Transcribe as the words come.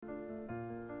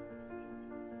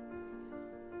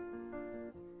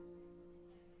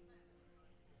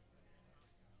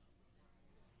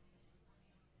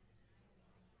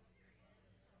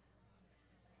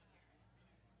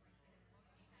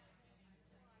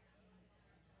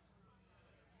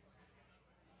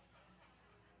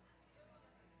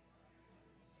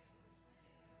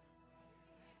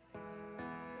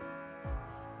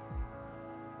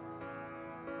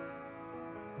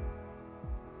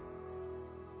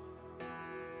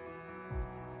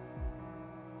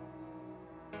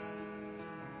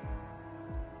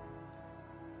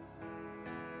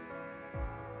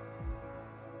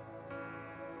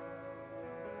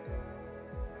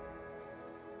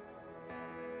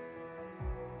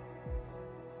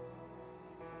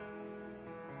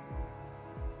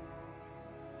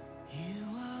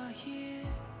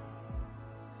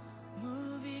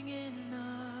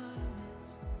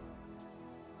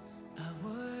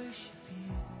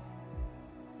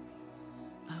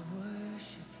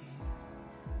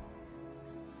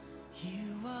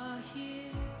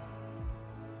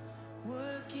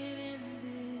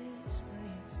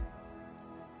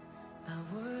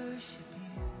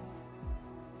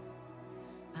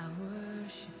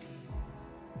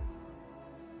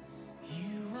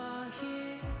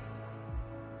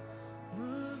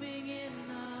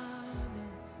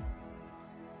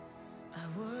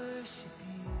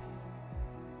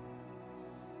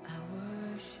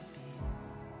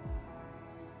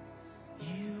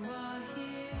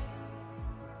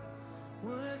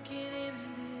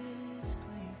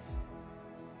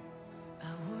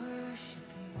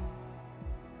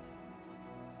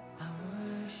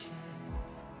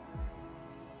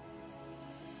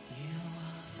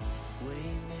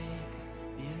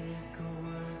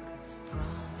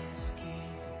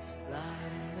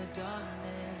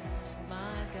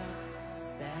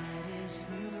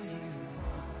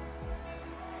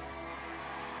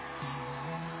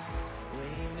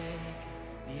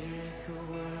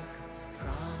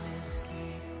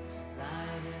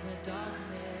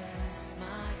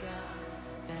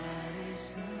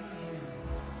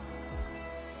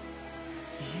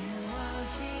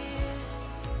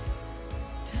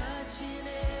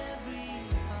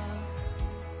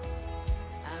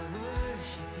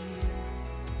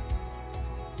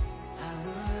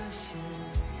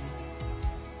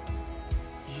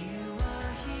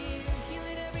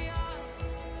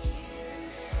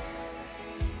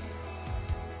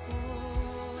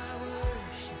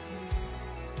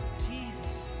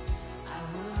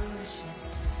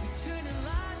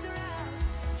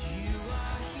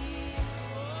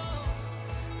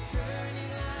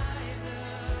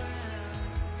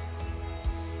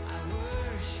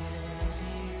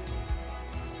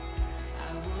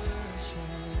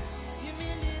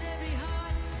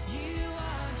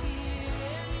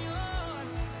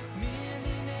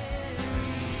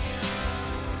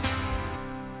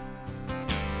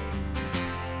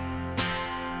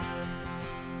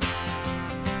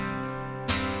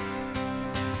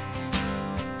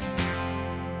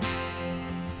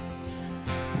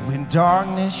When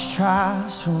darkness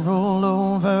tries to roll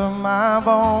over my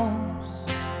bones,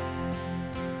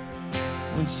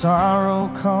 when sorrow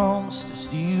comes to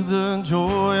steal the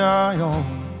joy I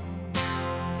own,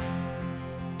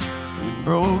 when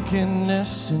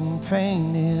brokenness and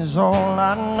pain is all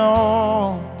I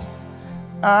know,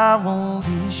 I won't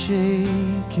be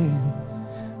shaken,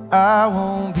 I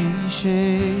won't be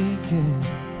shaken.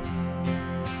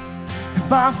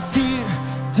 My fear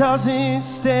doesn't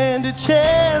stand a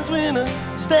chance when I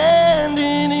stand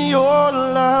in your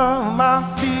love. My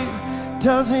fear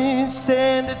doesn't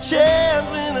stand a chance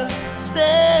when I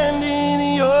stand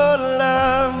in your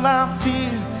love. My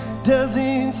fear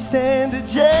doesn't stand a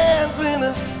chance when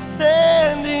I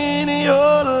stand in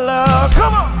your love.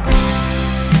 Come on!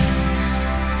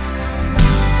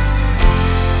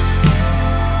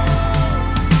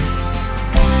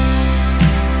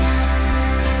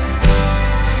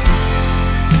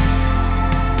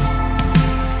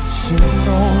 She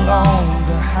no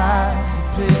longer has a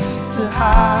place to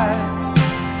hide.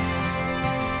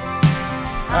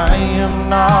 I am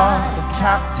not a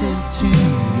captive to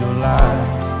your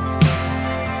life.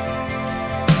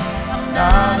 I'm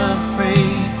not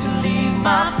afraid to leave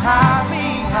my past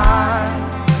behind.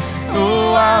 No,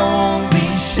 I won't be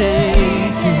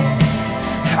shaken,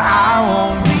 I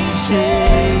won't be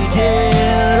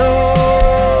shaken.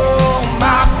 Oh,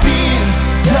 my fear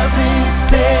doesn't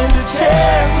stand a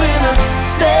chance when I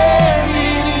stand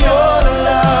in your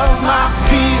love. My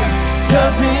fear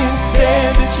doesn't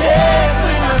stand a chance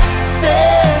when I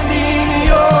stand in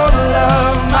your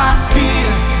love. My fear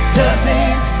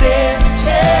doesn't stand a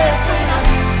chance when I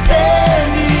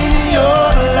stand in your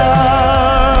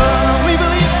love. We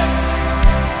believe it.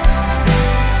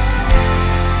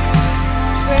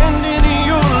 Stand in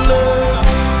your love.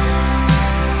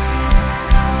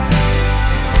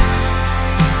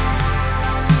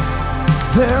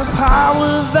 There's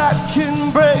power that can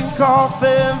break off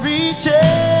every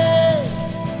chain.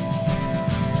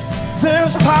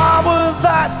 There's power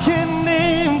that can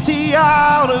empty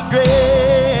out a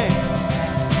grave.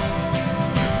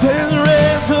 There's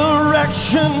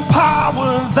resurrection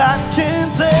power that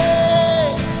can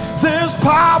save. There's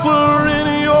power in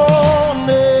your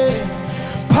name,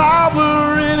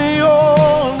 power in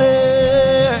your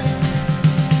name.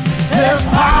 There's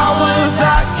power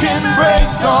that can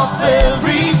break off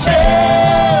every chain.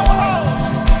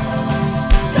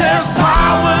 There's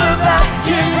power that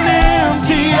can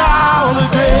empty out a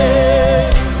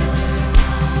grave.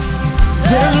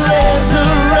 There's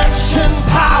resurrection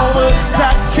power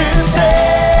that can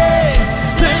save.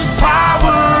 There's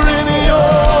power in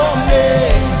your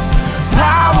name,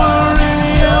 power in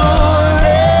your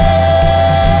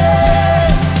name.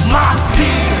 My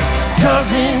fear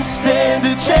doesn't stand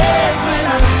a chance when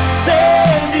I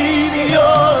stand in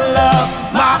your love.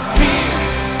 My fear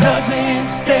doesn't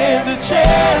stand a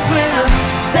chance when I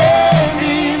stand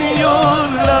in your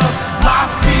love. My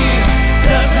fear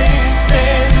doesn't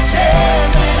stand a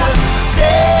chance when I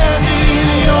stand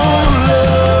in your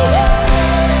love.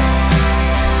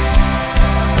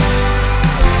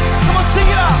 Come on, sing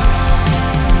it out.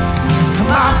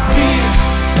 My fear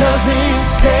doesn't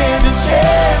stand a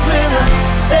chance when I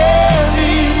stand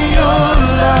in your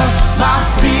love. My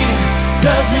fear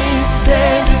doesn't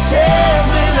stand a chance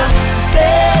when I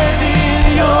stand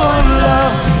in your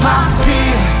love. My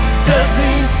fear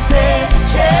doesn't stand a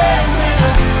chance when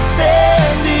I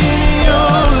stand in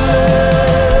your love.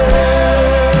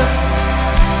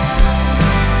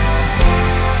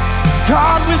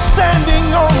 God, we're standing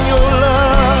on your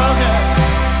love.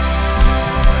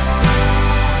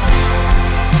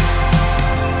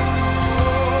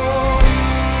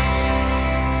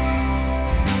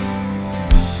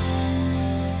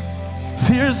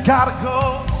 Fear's gotta go.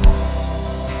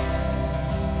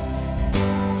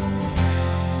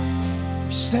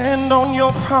 We stand on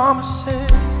your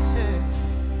promises. Yeah.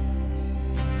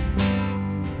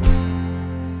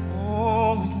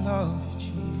 Oh, we love you,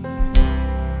 Jesus.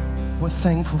 We're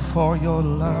thankful for your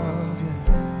love.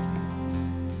 Yeah.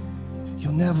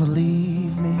 You'll never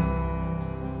leave me.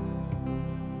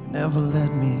 You never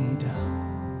let me down.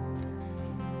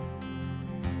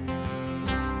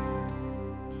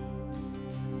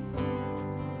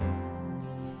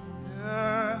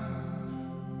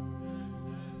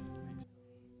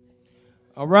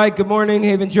 All right, good morning,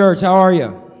 Haven Church. How are you?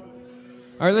 All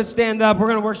right, let's stand up. We're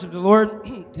going to worship the Lord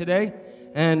today,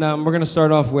 and we're going to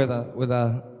start off with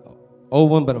a old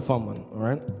one, but a fun one. All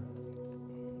right.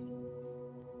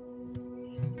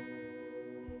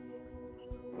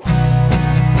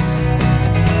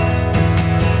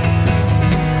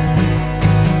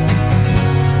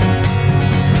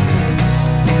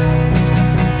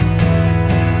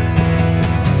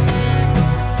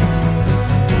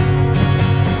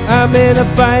 I'm in a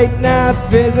fight, not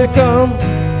physical.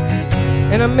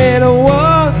 And I'm in a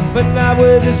war, but not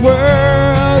with this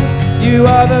world. You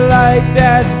are the light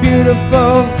that's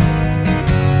beautiful.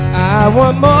 I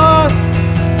want more,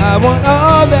 I want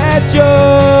all that's yours.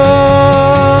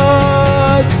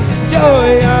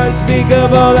 Joy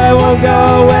unspeakable that won't go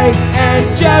away, and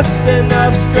just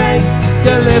enough strength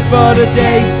to live for the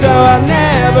day, so I'll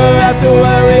never have to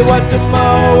worry what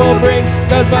tomorrow will bring,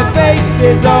 'cause my faith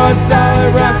is on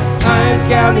solid rock. I'm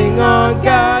counting on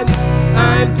God,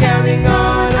 I'm counting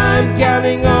on, I'm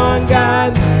counting on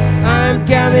God. I'm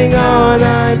counting on,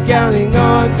 I'm counting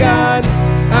on God.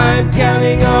 I'm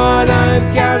counting on,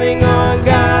 I'm counting on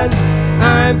God.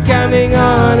 I'm counting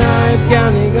on, I'm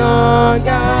counting on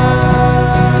God.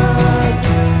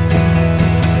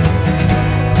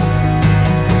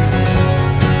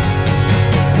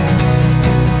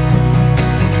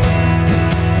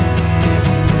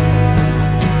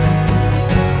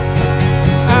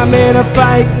 I'm in a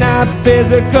fight, not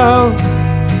physical.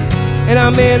 And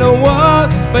I'm in a war,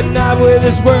 but not with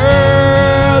this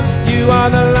world. You are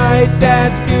the light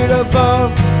that's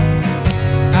beautiful.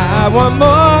 I want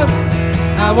more,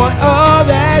 I want all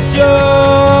that's yours.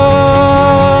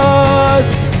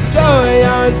 Joy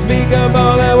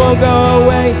unspeakable that won't go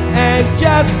away, and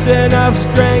just enough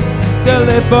strength to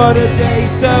live for the day,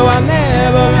 so I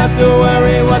never have to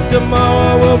worry what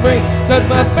tomorrow will bring, 'cause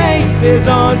my faith is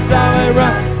on solid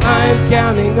rock. I'm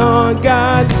counting on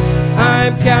God,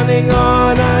 I'm counting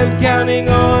on, I'm counting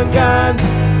on God.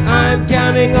 I'm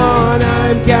counting on,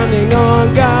 I'm counting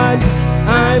on God.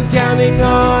 I'm counting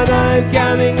on, I'm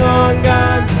counting on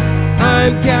God.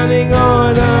 I'm counting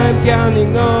on, I'm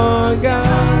counting on God.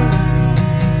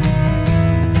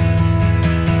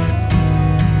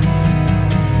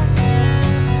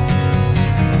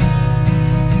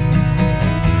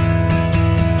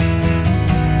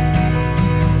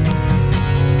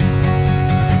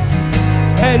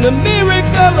 And the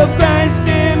miracle of Christ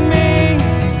in me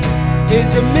is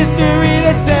the mystery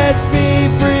that sets me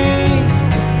free.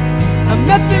 I'm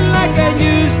nothing like I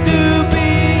used to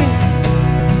be.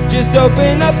 Just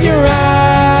open up your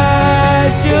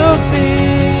eyes, you'll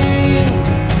see.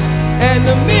 And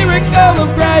the miracle of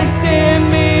Christ in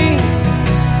me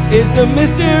is the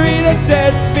mystery that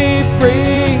sets me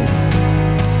free.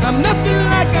 I'm nothing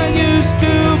like I used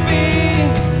to be.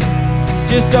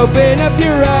 Just open up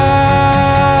your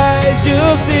eyes,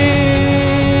 you'll see.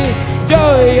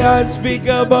 Joy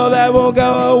unspeakable that won't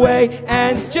go away,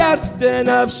 and just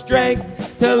enough strength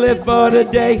to live for the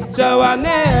day, so I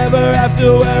never have to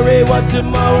worry what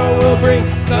tomorrow will bring,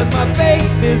 'cause my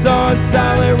faith is on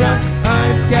solid rock.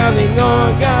 I'm counting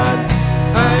on God,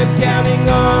 I'm counting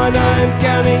on, I'm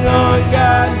counting on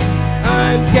God.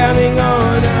 I'm counting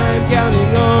on, I'm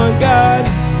counting on God.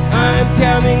 I'm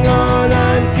counting on,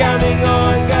 I'm counting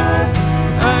on God.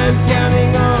 I'm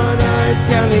counting on, I'm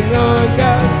counting on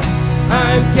God.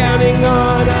 I'm counting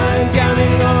on, I'm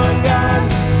counting on God.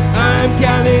 I'm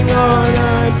counting on,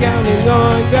 I'm counting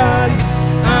on God.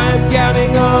 I'm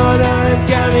counting on, I'm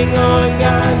counting on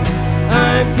God.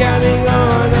 I'm counting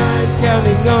on, I'm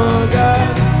counting on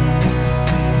God.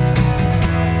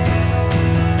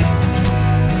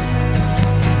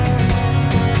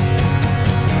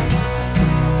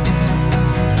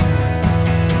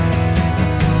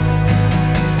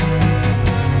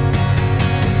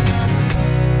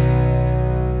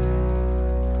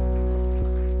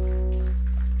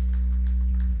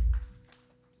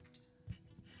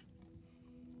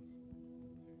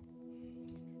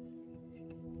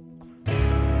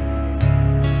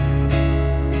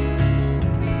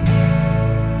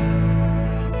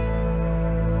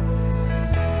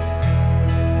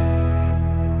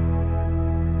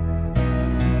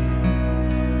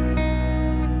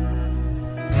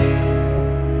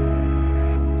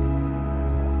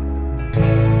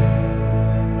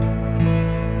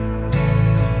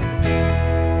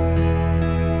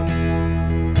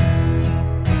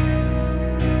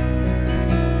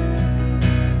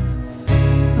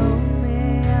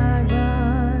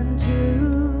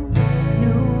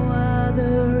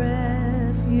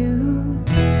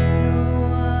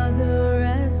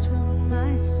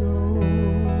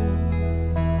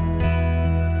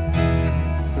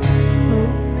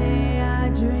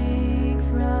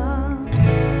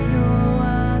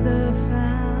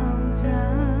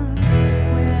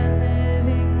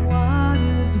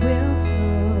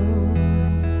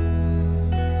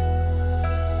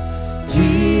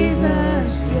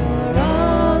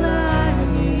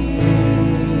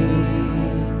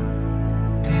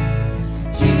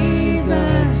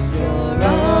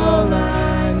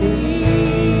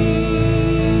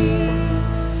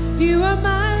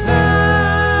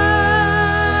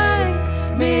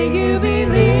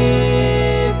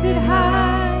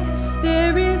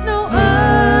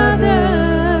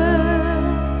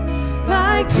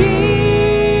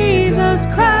 Jesus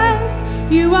Christ,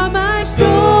 you are my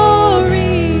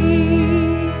story.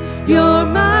 You're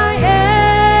my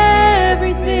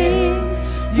everything.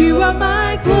 You are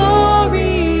my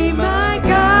glory, my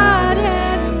God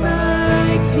and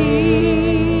my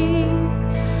King.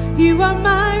 You are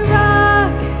my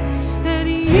rock, and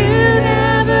you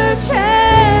never change.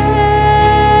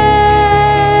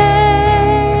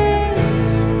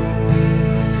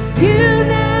 You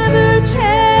never change.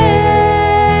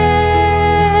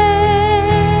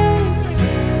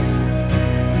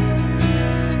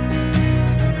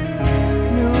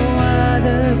 No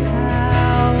other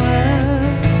power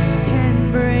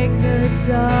can break the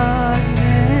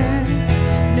darkness.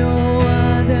 No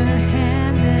other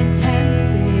hand that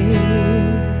can save.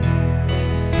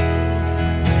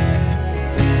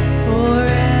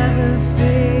 Forever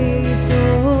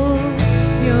faithful,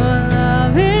 your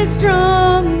love is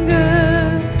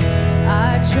stronger. I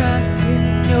trust in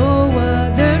no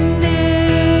other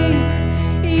name.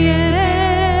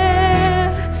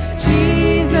 Yeah,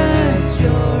 Jesus,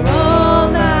 you're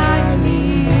all I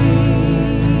need.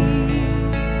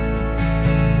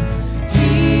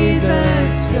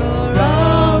 Jesus, you're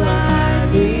all I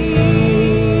need.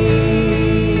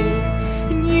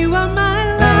 And you are my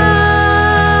life.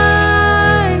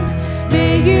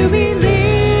 May you be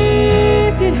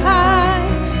lifted high.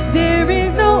 There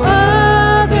is no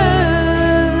other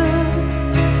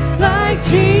like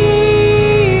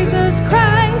Jesus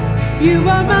Christ. You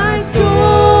are my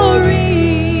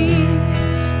story.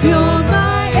 You're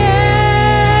my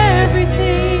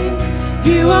everything.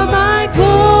 You are my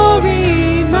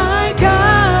glory, my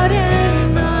God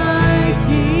and my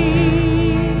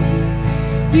King.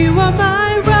 You are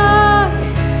my rock,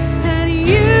 and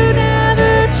you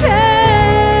never change.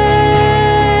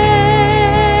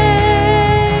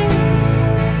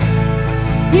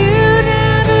 You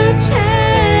never change.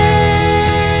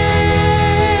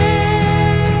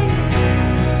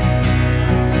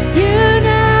 You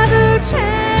never change.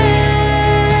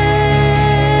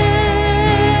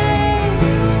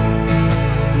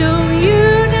 No, you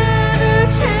never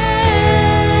change.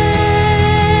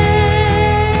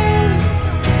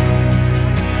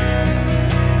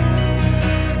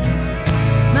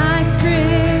 My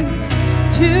strength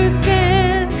to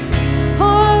stand.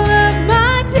 All of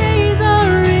my days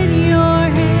are in your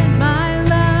hand. My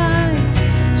life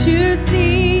to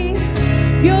see.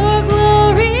 Your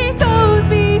glory goes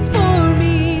before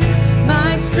me.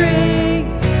 My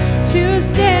strength to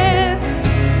stand.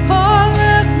 All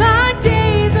of my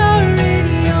days are in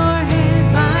your hand.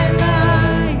 My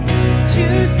life to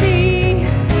see.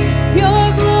 Your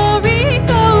glory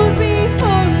goes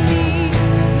before me.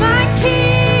 My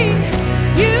King,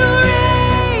 you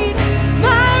reign.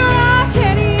 My rock,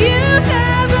 and you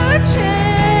never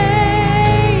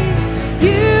change.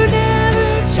 You never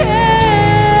change.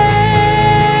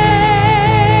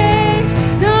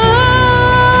 No,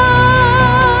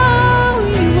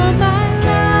 you are my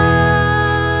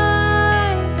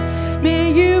life.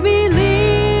 May you be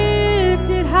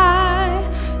lifted high.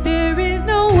 There is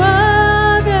no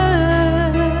other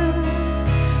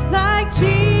like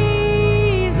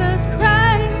Jesus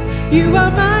Christ. You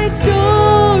are my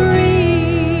story.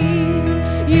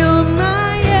 You're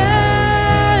my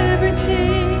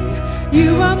everything.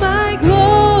 You are my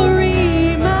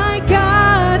glory, my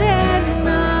God and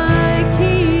my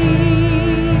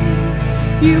King.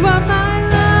 You are my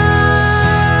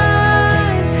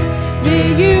life. May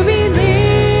you be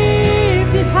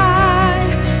lifted high.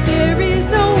 There is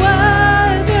no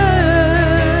other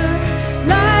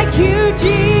like you,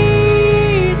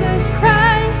 Jesus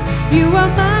Christ. You are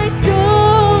my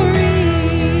story.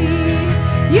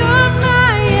 You're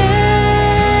my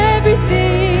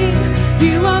everything.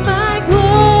 You are my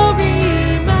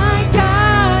glory, my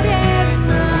God and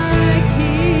my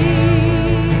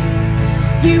King.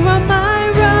 You are my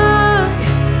rock,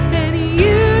 and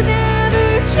you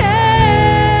never change.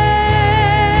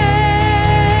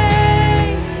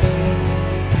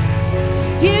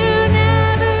 You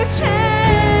never change.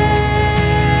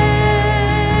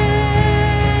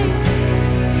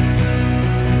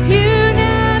 You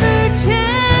never change.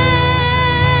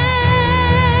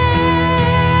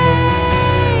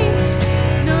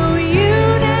 No,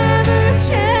 you never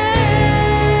change.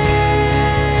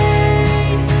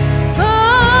 Oh,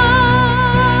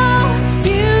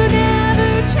 you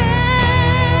never change.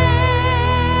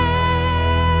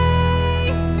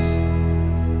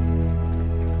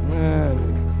 Man.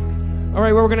 All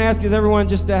right, what we're going to ask is everyone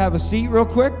just to have a seat real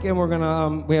quick, and we're going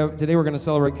to today we're going to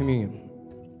celebrate communion.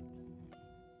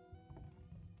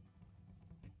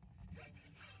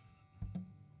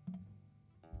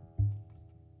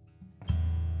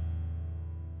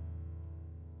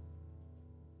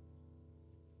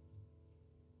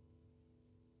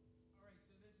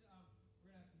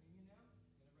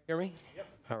 Hear me? Yep.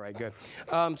 All right, good.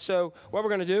 So what we're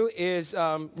going to do is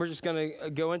we're just going to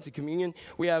go into communion.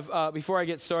 We have, before I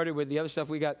get started with the other stuff,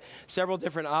 we got several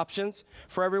different options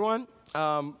for everyone.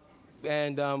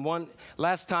 One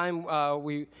last time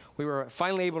we were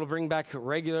finally able to bring back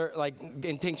regular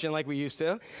intinction like we used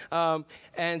to,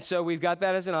 and so we've got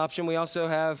that as an option. We also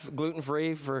have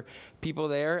gluten-free for people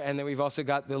there, and then we've also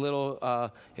got the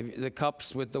little the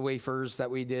cups with the wafers that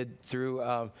we did through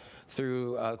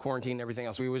quarantine and everything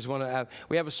else. We always want to have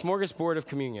a smorgasbord of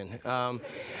communion,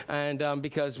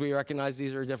 because we recognize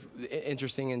these are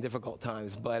interesting and difficult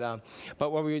times. But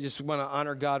what we just want to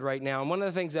honor God right now, and one of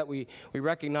the things that we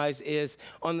recognize is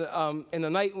on the in the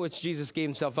night in which Jesus gave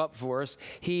himself up for us,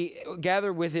 he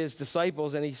gathered with his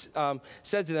disciples and he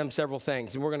said to them several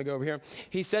things. And we're going to go over here.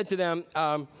 He said to them,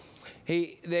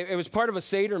 it was part of a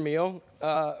Seder meal,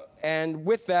 and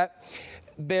with that,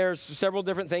 there's several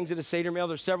different things at a Seder meal.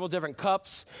 There's several different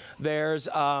cups. There's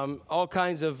all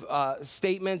kinds of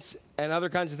statements and other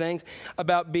kinds of things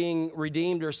about being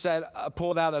redeemed or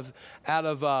pulled out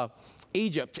of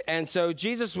Egypt. And so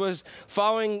Jesus was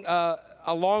following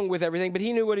along with everything, but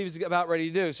he knew what he was about ready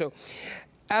to do. So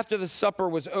after the supper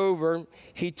was over,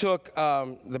 he took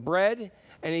the bread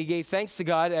and he gave thanks to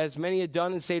God, as many had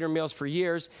done in Seder meals for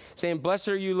years, saying, "Blessed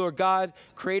are you, Lord God,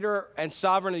 creator and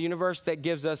sovereign of the universe, that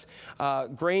gives us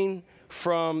grain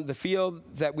from the field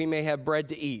that we may have bread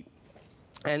to eat."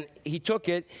 And he took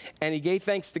it, and he gave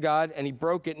thanks to God, and he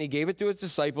broke it, and he gave it to his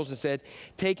disciples and said,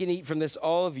 "Take and eat from this,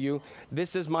 all of you.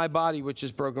 This is my body, which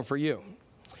is broken for you."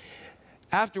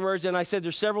 Afterwards, and I said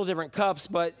there's several different cups,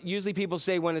 but usually people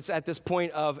say when it's at this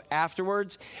point of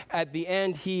afterwards, at the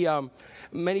end,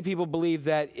 many people believe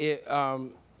that it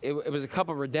was a cup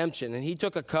of redemption. And he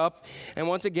took a cup, and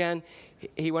once again,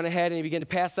 he went ahead and he began to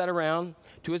pass that around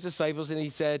to his disciples, and he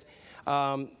said,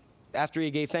 after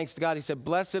he gave thanks to God, he said,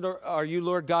 "Blessed are you,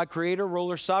 Lord God, creator,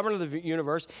 ruler, sovereign of the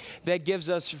universe, that gives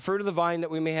us fruit of the vine,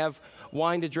 that we may have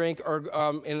wine to drink,"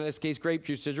 or in this case, grape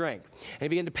juice to drink. And he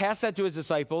began to pass that to his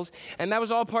disciples, and that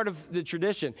was all part of the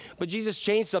tradition. But Jesus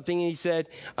changed something, and he said,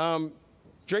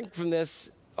 "Drink from this,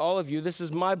 all of you. This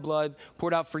is my blood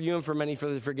poured out for you and for many for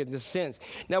the forgiveness of sins."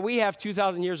 Now, we have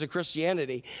 2,000 years of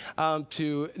Christianity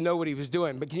to know what he was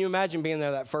doing. But can you imagine being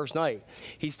there that first night?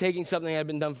 He's taking something that had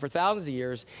been done for thousands of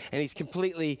years, and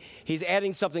he's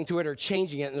adding something to it or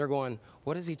changing it, and they're going,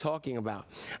 "What is he talking about?"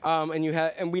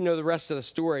 And we know the rest of the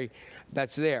story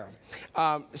that's there.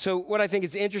 So what I think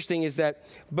is interesting is that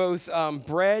both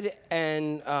bread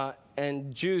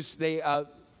and juice,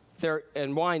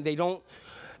 and wine,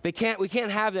 we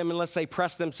can't have them unless they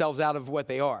press themselves out of what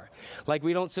they are. Like,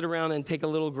 we don't sit around and take a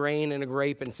little grain and a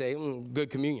grape and say,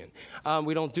 "Good communion."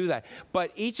 We don't do that.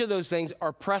 But each of those things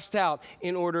are pressed out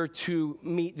in order to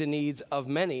meet the needs of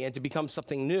many and to become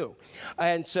something new.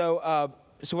 And so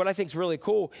what I think is really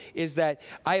cool is that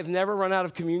I have never run out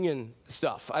of communion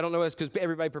stuff. I don't know if it's because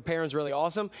everybody preparing is really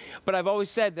awesome, but I've always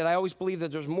said that I always believe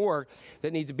that there's more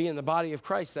that need to be in the body of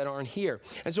Christ that aren't here.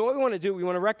 And so what we want to do, we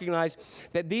want to recognize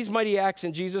that these mighty acts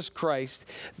in Jesus Christ,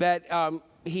 that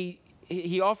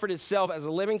he offered himself as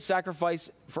a living sacrifice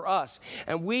for us.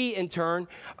 And we, in turn,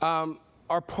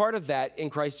 are part of that in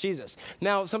Christ Jesus.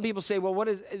 Now, some people say, well,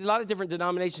 a lot of different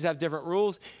denominations have different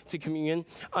rules to communion.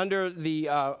 Under the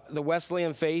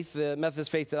Wesleyan faith, the Methodist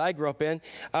faith that I grew up in,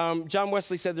 John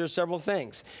Wesley said there's several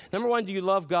things. Number one, do you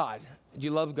love God? Do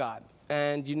you love God?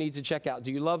 And you need to check out,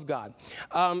 do you love God?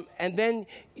 And then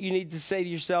you need to say to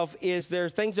yourself, is there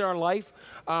things in our life,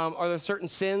 are there certain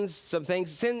sins, some things?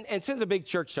 Sin's a big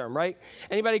church term, right?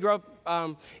 Anybody grow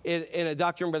up in a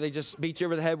doctrine where they just beat you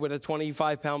over the head with a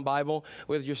 25-pound Bible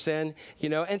with your sin,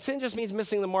 And sin just means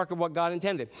missing the mark of what God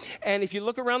intended. And if you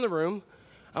look around the room,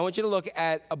 I want you to look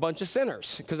at a bunch of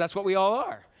sinners, because that's what we all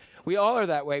are. We all are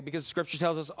that way because Scripture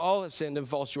tells us all have sinned and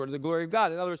fall short of the glory of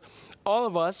God. In other words, all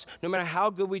of us, no matter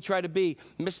how good we try to be,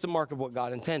 miss the mark of what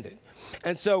God intended.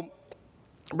 And so,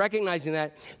 recognizing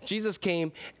that, Jesus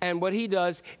came, and what he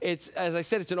does, as I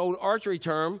said, it's an old archery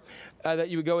term that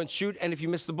you would go and shoot, and if you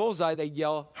miss the bullseye, they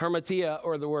yell hamartia,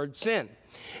 or the word sin.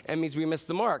 It means we missed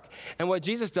the mark. And what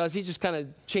Jesus does, he just kind of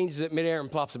changes it midair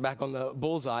and plops it back on the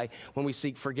bullseye when we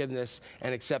seek forgiveness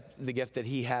and accept the gift that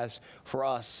he has for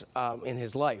us in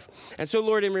his life. And so,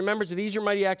 Lord, in remembrance of these your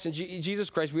mighty acts in Jesus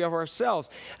Christ, we offer ourselves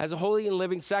as a holy and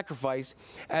living sacrifice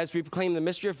as we proclaim the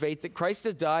mystery of faith, that Christ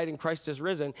has died and Christ has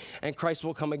risen and Christ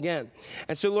will come again.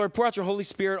 And so, Lord, pour out your Holy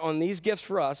Spirit on these gifts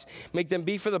for us. Make them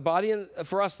be for the body and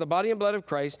blood of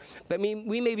Christ, that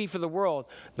we may be for the world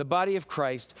the body of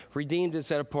Christ, redeemed and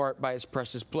set apart by his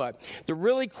precious blood. The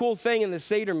really cool thing in the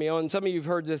Seder meal, and some of you have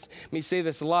heard me say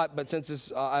this a lot, but since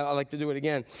this, I like to do it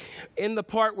again. In the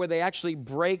part where they actually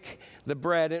break the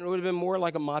bread, and it would have been more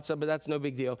like a matzah, but that's no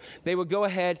big deal. They would go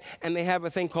ahead and they have a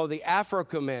thing called the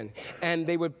afrokumen, and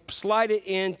they would slide it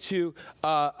into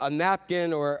a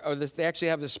napkin, or they actually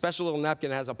have this special little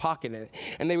napkin that has a pocket in it.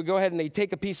 And they would go ahead and they'd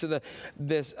take a piece of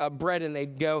this bread, and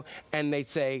they'd go and they'd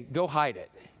say, go hide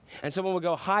it. And someone would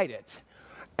go hide it.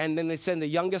 And then they'd send the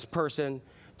youngest person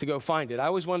to go find it. I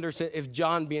always wonder if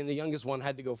John, being the youngest one,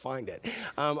 had to go find it.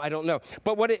 I don't know.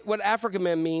 But what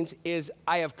afrokumen means is,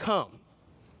 I have come.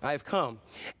 I have come.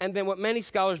 And then what many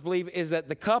scholars believe is that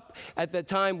the cup at that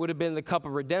time would have been the cup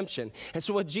of redemption. And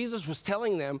so what Jesus was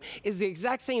telling them is the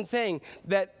exact same thing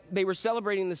that they were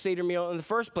celebrating the Seder meal in the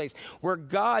first place, where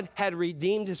God had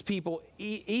redeemed his people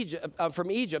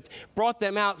from Egypt, brought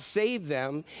them out, saved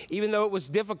them. Even though it was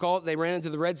difficult, they ran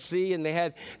into the Red Sea and they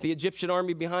had the Egyptian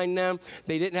army behind them.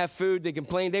 They didn't have food. They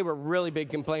complained. They were really big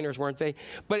complainers, weren't they?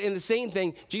 But in the same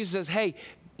thing, Jesus says, hey,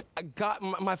 God,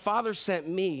 my Father sent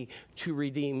me to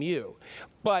redeem you.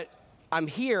 But I'm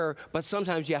here, but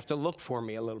sometimes you have to look for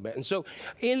me a little bit. And so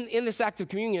in this act of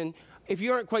communion, if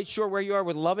you aren't quite sure where you are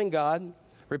with loving God,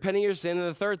 repenting your sin, and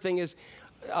the third thing is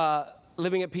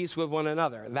living at peace with one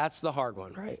another. That's the hard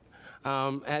one, right?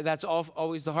 And that's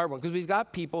always the hard one, because we've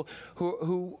got people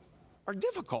who are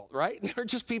difficult, right? They're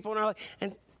just people in our life.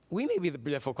 And we may be the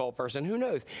difficult person, who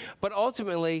knows? But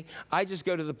ultimately, I just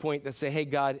go to the point that say, hey,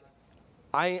 God,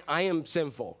 I am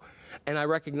sinful, and I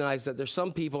recognize that there's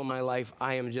some people in my life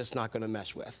I am just not going to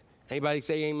mess with. Anybody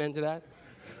say amen to that?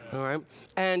 All right.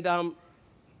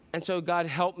 And so God,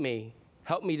 help me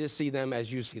to see them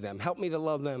as you see them. Help me to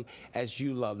love them as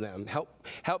you love them. Help.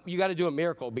 You got to do a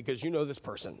miracle because you know this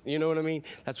person. You know what I mean?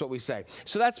 That's what we say.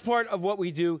 So that's part of what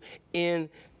we do in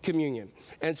communion.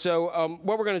 And so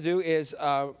what we're going to do is,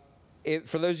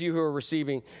 for those of you who are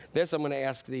receiving this, I'm going to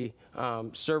ask the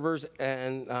servers,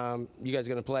 and you guys are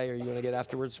going to play, or you want to get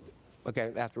afterwards?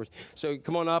 Okay, afterwards. So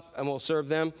come on up, and we'll serve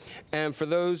them. And for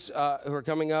those who are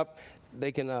coming up,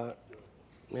 they can, there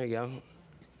you go.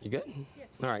 You good? Yeah.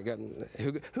 All right,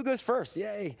 good. Who goes first?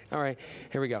 Yay. All right,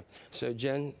 here we go. So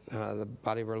Jen, the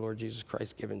body of our Lord Jesus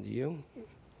Christ given to you.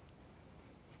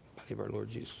 Body of our Lord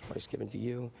Jesus Christ given to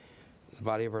you. The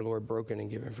body of our Lord broken and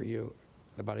given for you.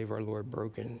 The body of our Lord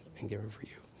broken and given for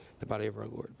you. The body of our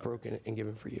Lord broken and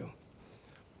given for you.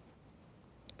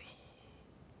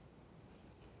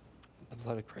 The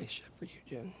blood of Christ shed for you,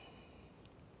 Jen.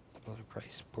 The blood of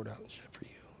Christ poured out and shed for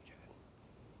you, Jen.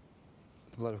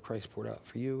 The blood of Christ poured out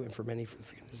for you and for many for the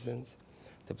forgiveness of sins.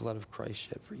 The blood of Christ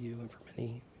shed for you and for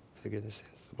many for the forgiveness of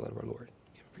sins. The blood of our Lord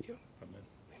given for you. Amen.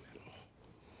 Amen.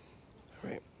 All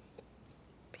right.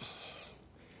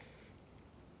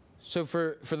 So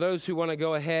for those who want to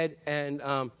go ahead and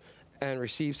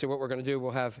receive, so what we're going to do,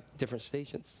 we'll have different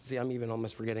stations. See, I'm even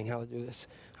almost forgetting how to do this.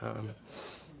 Here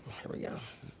we go.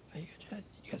 There you go, Chad.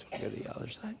 You guys want to go to the other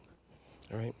side?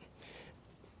 All right.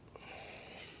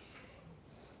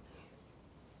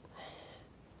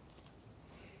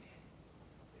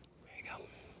 There you go.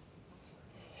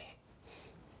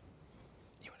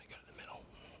 You want to go to the middle?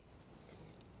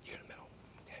 You go to the middle.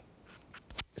 Okay.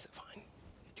 Is it fine?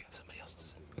 Do you have somebody else to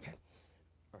say? Okay.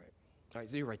 All right,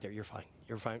 so you're right there. You're fine.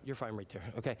 You're fine right there.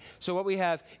 Okay. So what we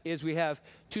have is we have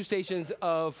two stations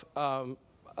of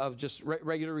just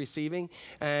regular receiving,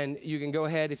 and you can go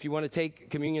ahead if you want to take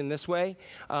communion this way.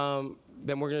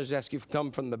 Then we're going to just ask you to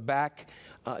come from the back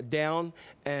down,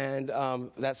 and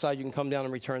that side you can come down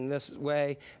and return this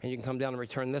way, and you can come down and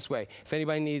return this way. If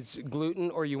anybody needs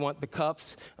gluten or you want the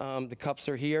cups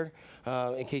are here.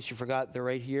 In case you forgot, they're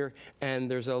right here, and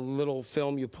there's a little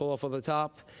film you pull off of the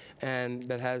top, and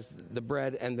that has the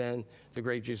bread and then the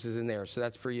grape juice is in there. So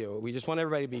that's for you. We just want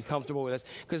everybody to be comfortable with this,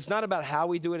 because it's not about how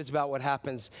we do it; it's about what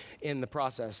happens in the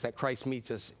process that Christ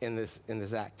meets us in this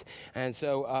act. And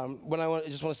so what I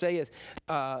just want to say is,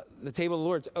 the table of the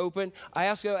Lord's open. I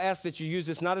also ask that you use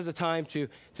this not as a time to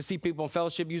see people in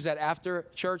fellowship. Use that after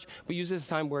church, but use this as a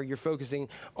time where you're focusing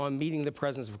on meeting the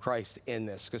presence of Christ in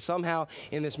this, because somehow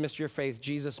in this mystery of faith,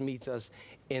 Jesus meets us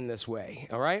in this way.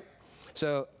 All right.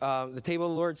 So the table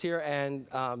of the Lord's here, and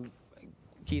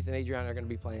Keith and Adriana are going to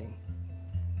be playing.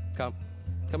 Come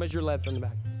as you're led from the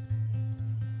back.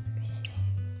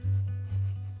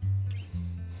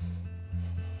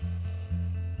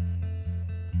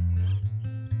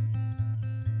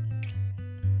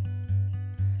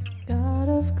 God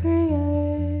of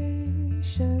creation,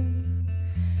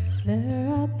 there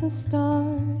at the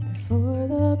start, before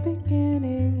the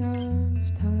beginning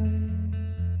of time.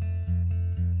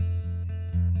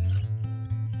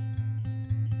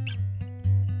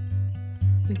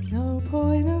 with no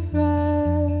point of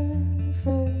reference.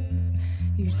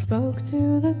 You spoke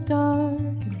to the dark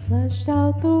and fleshed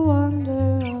out the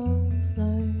wonder of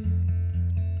life.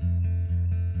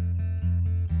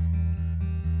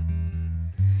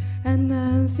 And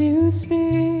as you speak,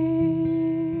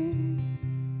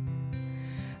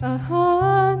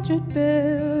 100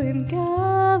 billion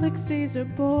galaxies are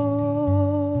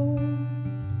born.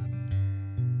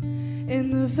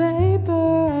 In the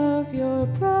vapor of your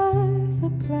breath, the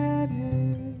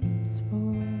planets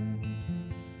form.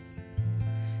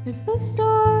 If the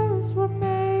stars were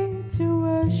made to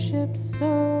worship,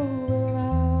 so will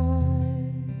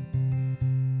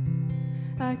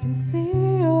I can see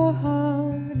your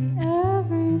heart in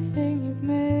everything you've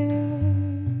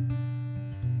made.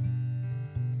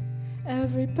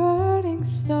 Every burning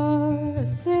star, a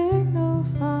signal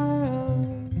fire of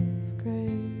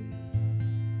grace.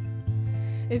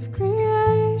 If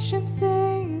creation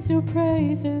sings your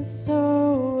praises,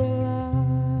 so will I.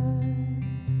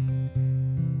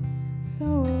 So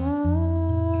will I.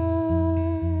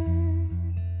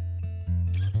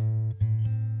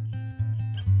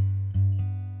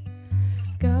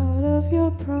 God of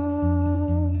your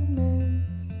promise,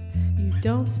 you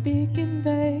don't speak in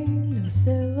vain, no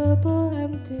syllable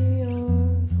empty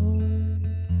or void.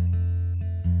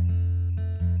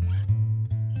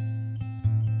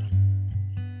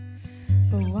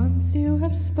 For once you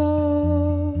have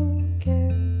spoken,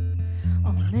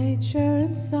 all nature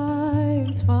and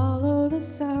science follow the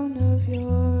sound of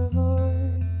your voice.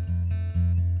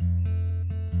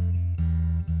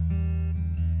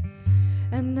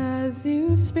 And as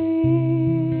you speak,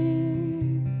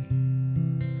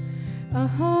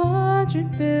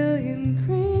 100 billion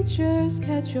creatures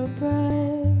catch your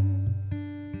breath,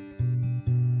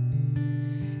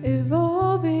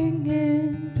 evolving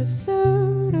in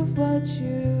pursuit of what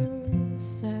you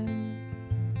said.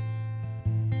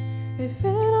 If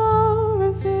it all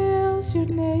reveals your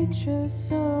nature,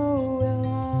 so will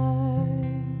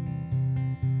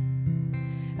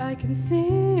I can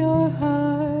see your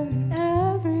heart in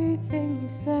everything you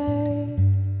say.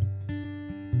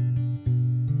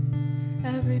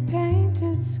 Every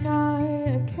painted sky,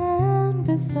 a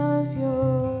canvas of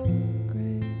your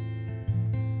grace.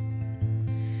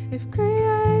 If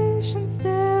creation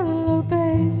still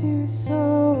obeys you,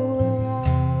 so will I.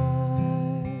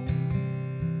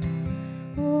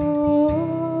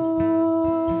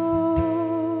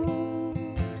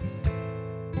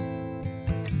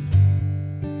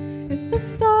 If the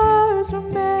stars were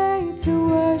made to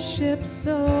worship,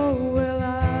 so will I.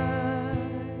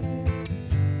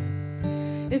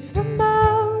 If the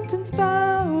mountains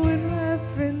bow in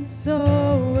reverence, so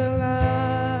will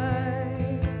I.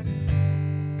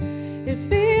 If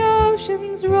the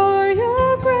oceans roar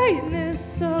your greatness,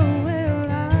 so will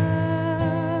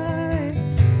I.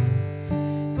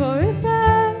 For if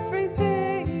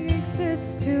everything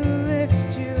exists to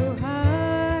lift you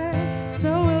high,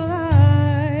 so will I.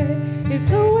 If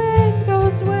the wind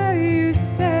goes where you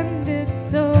send it,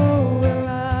 so will I.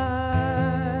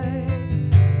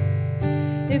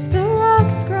 If the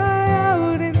rocks cry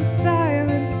out in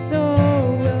silence, so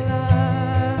will I.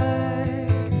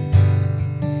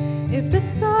 If the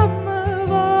sum of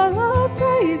all our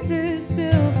praises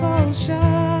still falls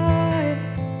shy,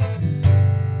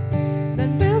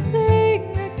 then we'll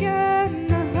sing again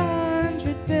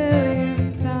 100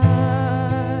 billion times.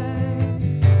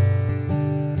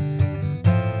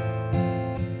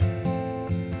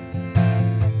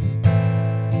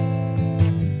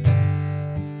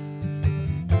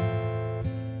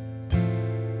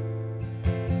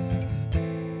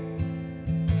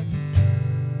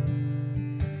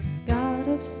 God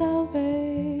of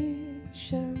salvation,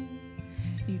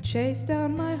 you chase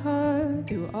down my heart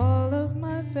through all of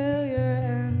my failure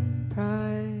and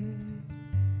pride.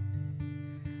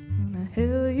 On a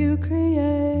hill you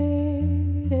created,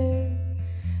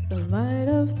 the light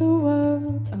of the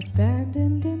world,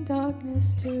 abandoned in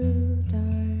darkness to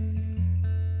die.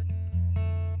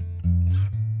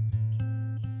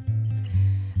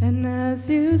 And as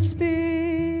you speak,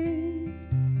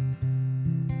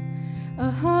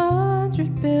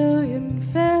 100 billion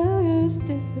failures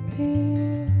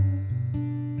disappear.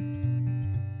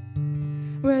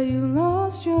 Where you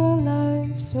lost your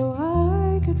life so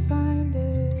I could find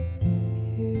it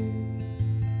here.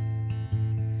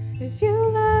 If you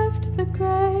left the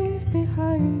grave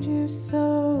behind you,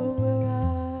 so will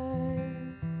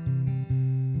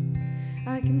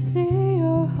I can see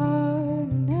your heart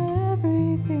in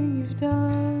everything you've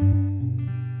done.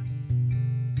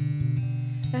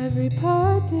 Every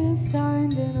part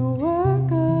designed in a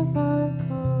work of art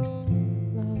called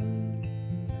love.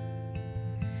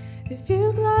 If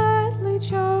you gladly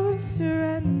chose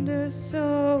surrender,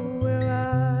 so will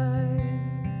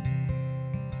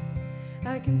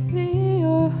I can see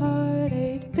your heart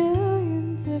 8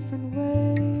 billion different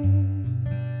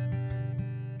ways.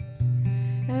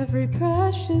 Every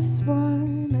precious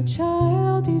one, a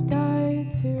child you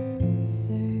died to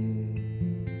save.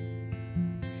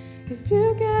 If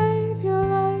you gave your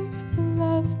life to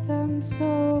love them,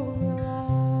 so will I.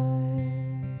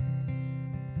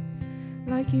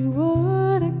 Like you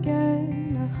would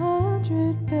again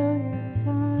 100 billion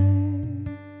times.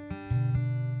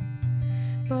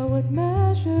 But what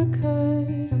measure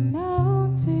could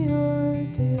amount to your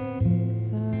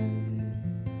desire?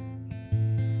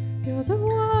 You're the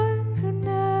one who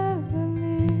never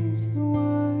leaves the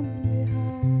one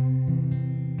behind.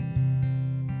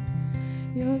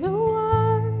 You're the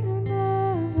one who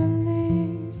never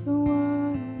leaves the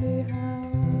one behind.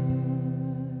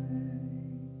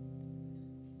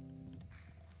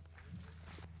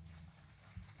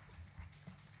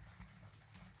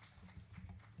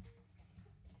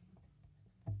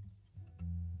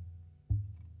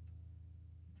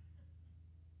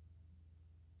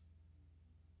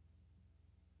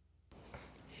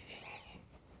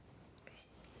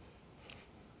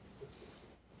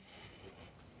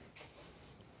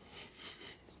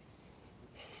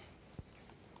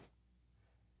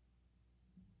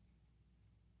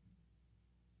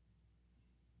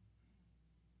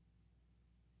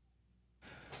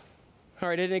 All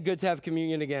right, isn't it good to have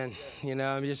communion again? You know,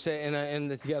 I'm just saying,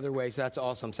 and the other ways, that's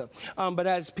awesome. So, but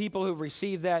as people who've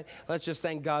received that, let's just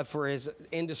thank God for his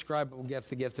indescribable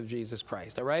gift, the gift of Jesus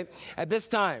Christ, all right? At this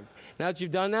time, now that you've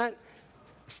done that,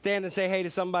 stand and say hey to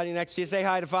somebody next to you. Say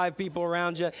hi to 5 people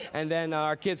around you, and then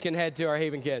our kids can head to our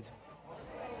Haven Kids.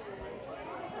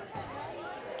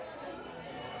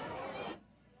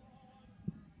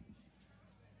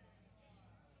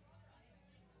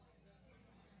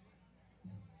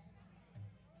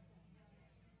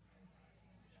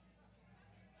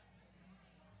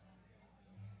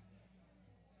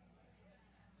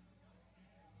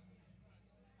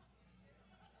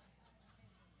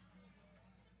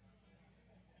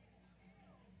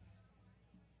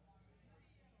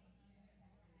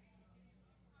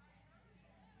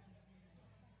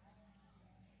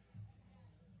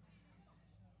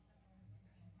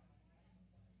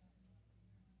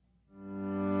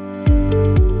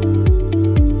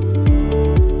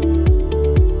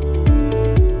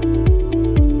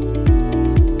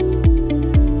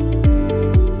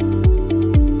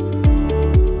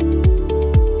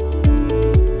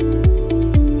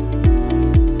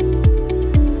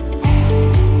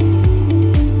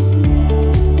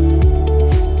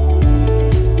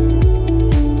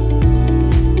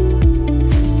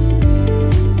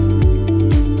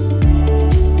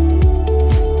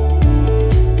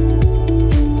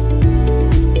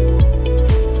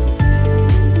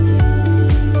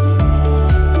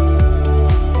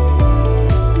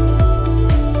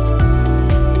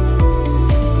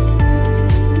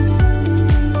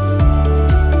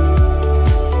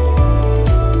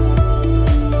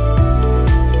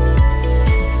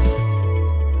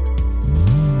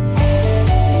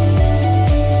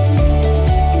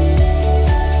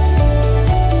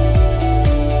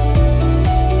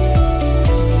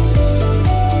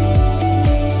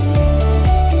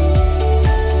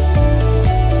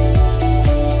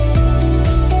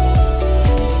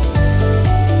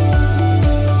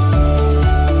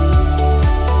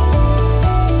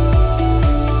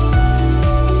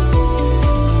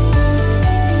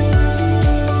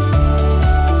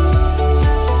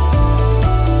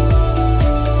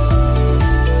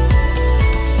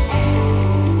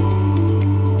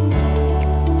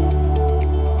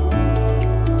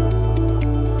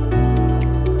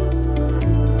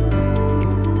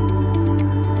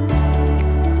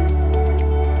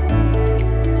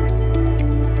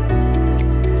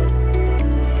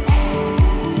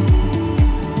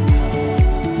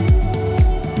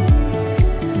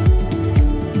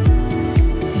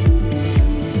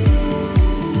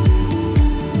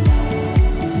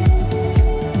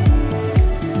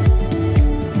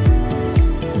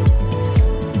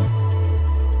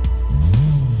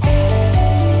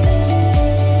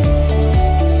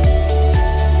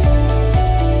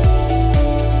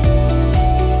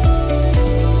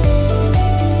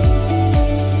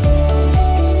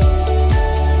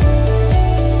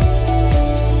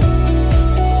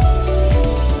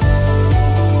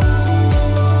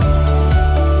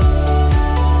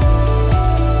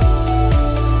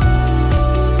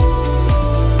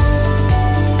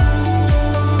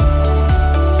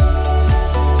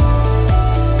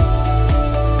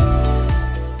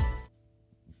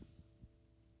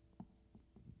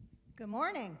 Good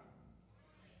morning.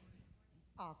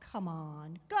 Oh, come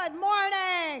on. Good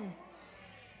morning.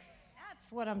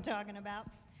 That's what I'm talking about.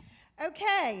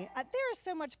 Okay, there is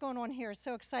so much going on here. It's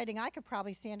so exciting. I could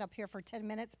probably stand up here for 10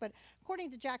 minutes, but according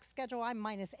to Jack's schedule, I'm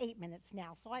minus 8 minutes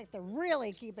now, so I have to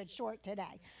really keep it short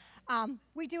today.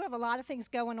 We do have a lot of things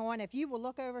going on. If you will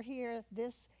look over here,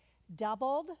 this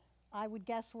doubled. I would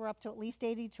guess we're up to at least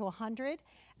 80 to 100.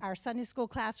 Our Sunday school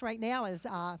class right now is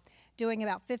doing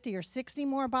about 50 or 60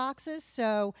 more boxes,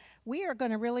 so we are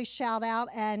going to really shout out.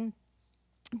 And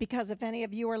because if any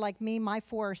of you are like me, my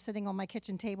 4 are sitting on my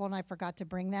kitchen table and I forgot to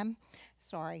bring them.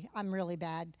 Sorry, I'm really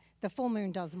bad. The full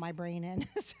moon does my brain in,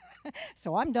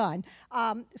 so I'm done.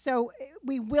 So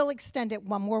we will extend it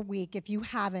one more week. If you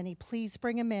have any, please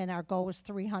bring them in. Our goal is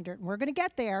 300, and we're going to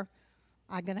get there.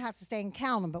 I'm going to have to stay and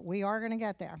count them, but we are going to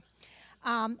get there.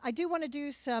 I do want to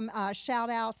do some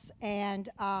shout-outs, and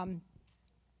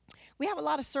we have a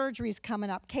lot of surgeries coming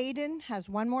up. Caden has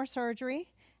one more surgery,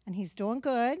 and he's doing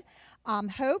good.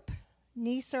 Hope,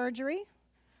 knee surgery.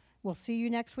 We'll see you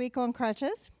next week on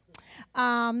crutches.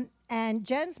 And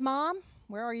Jen's mom,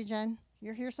 where are you, Jen?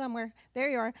 You're here somewhere. There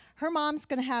you are. Her mom's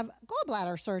going to have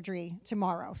gallbladder surgery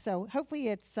tomorrow, so hopefully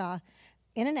it's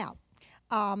in and out.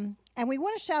 And we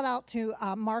want to shout out to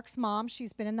Mark's mom.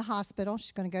 She's been in the hospital.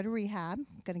 She's going to go to rehab.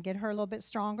 Going to get her a little bit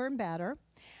stronger and better.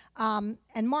 And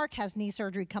Mark has knee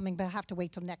surgery coming, but I have to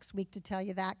wait till next week to tell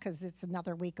you that because it's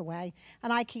another week away.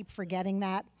 And I keep forgetting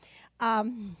that.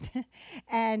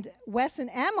 And Wes and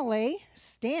Emily,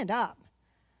 stand up.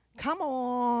 Come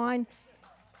on.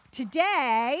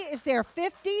 Today is their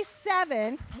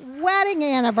 57th wedding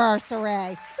anniversary.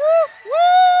 Woo,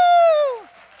 woo!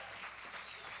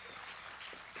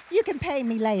 You can pay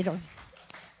me later.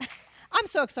 I'm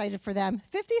so excited for them.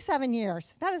 57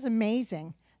 years. That is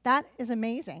amazing. That is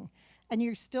amazing. And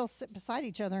you still sit beside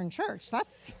each other in church.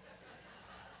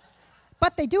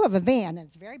 But they do have a van, and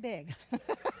it's very big.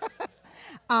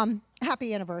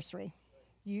 Happy anniversary.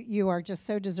 You are just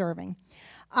so deserving.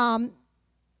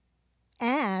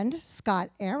 And Scott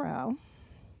Arrow,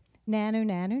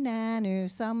 Nanu,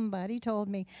 somebody told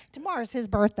me, tomorrow's his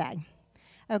birthday.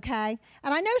 Okay?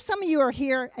 And I know some of you are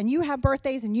here and you have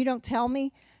birthdays and you don't tell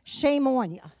me. Shame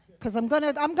on you, because I'm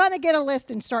gonna get a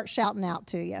list and start shouting out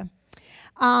to you.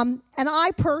 And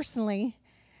I personally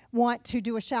want to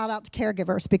do a shout out to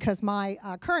caregivers because my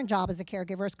current job as a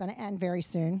caregiver is going to end very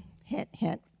soon. Hint,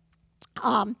 hint.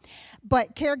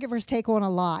 But caregivers take on a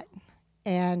lot,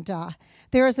 and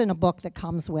there isn't a book that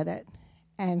comes with it.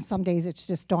 And some days it's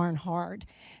just darn hard.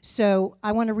 So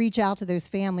I want to reach out to those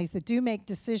families that do make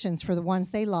decisions for the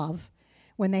ones they love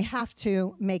when they have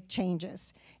to make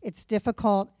changes. It's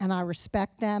difficult, and I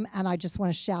respect them, and I just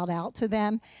want to shout out to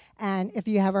them. And if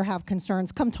you ever have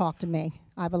concerns, come talk to me.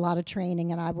 I have a lot of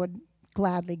training, and I would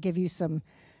gladly give you some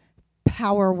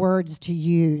power words to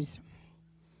use.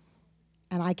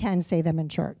 And I can say them in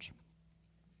church.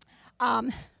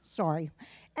 Sorry.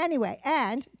 Anyway,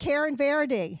 and Karen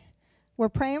Verdi. We're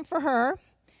praying for her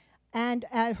and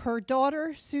her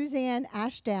daughter, Suzanne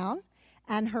Ashdown,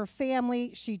 and her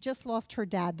family. She just lost her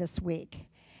dad this week.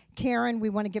 Karen,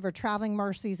 we want to give her traveling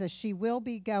mercies as she will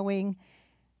be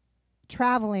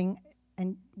traveling.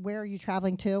 And where are you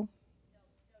traveling to?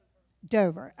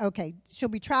 Dover. Okay. She'll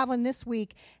be traveling this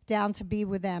week down to be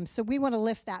with them. So we want to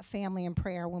lift that family in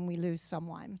prayer when we lose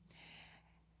someone.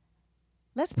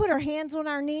 Let's put our hands on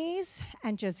our knees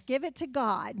and just give it to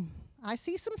God. I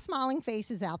see some smiling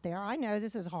faces out there. I know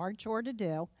this is a hard chore to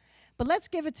do, but let's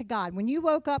give it to God. When you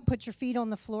woke up, put your feet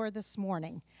on the floor this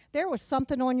morning, there was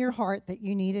something on your heart that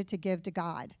you needed to give to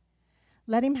God.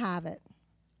 Let him have it.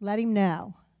 Let him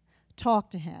know.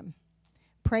 Talk to him.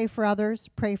 Pray for others.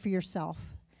 Pray for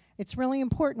yourself. It's really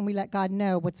important we let God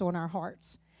know what's on our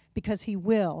hearts because he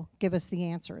will give us the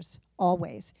answers,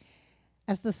 always.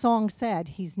 As the song said,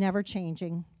 he's never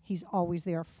changing. He's always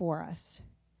there for us.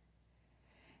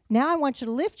 Now I want you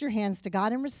to lift your hands to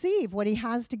God and receive what he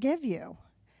has to give you.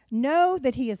 Know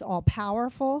that he is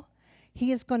all-powerful.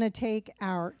 He is going to take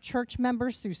our church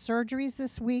members through surgeries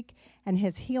this week, and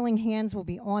his healing hands will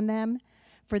be on them.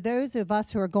 For those of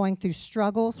us who are going through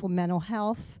struggles with mental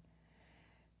health,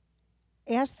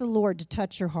 ask the Lord to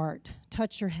touch your heart,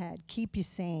 touch your head, keep you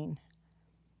sane.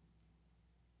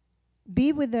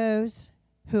 Be with those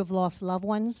who have lost loved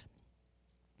ones,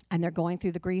 and they're going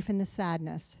through the grief and the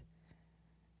sadness.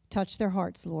 Touch their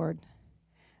hearts, Lord.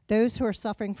 Those who are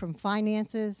suffering from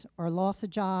finances or loss of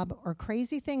job or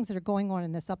crazy things that are going on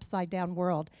in this upside-down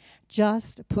world,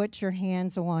 just put your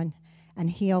hands on and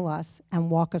heal us and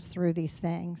walk us through these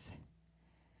things.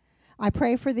 I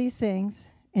pray for these things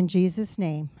in Jesus'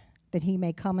 name, that he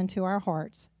may come into our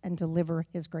hearts and deliver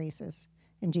his graces.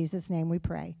 In Jesus' name we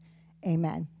pray.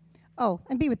 Amen. Oh,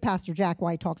 and be with Pastor Jack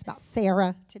while he talks about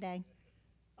Sarah today.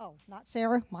 Oh, not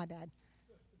Sarah? My bad.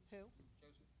 Who?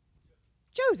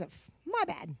 Joseph. My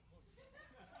bad.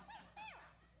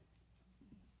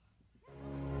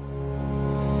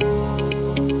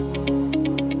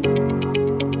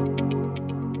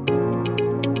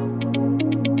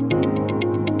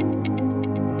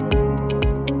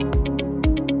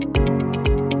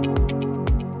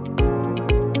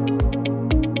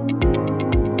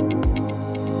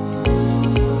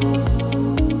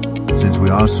 Since we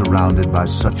are surrounded by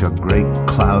such a great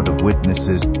cloud of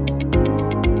witnesses,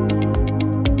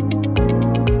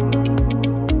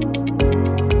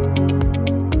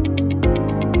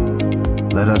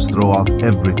 let us throw off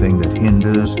everything that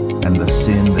hinders and the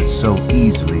sin that so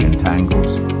easily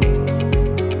entangles.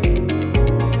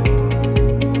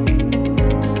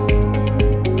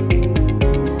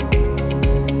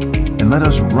 And let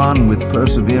us run with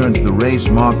perseverance the race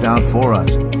marked out for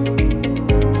us.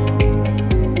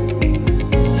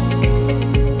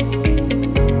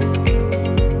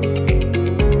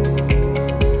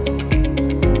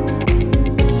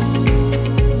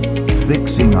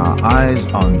 Fixing our eyes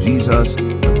on Jesus,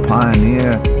 the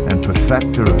pioneer and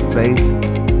perfecter of faith.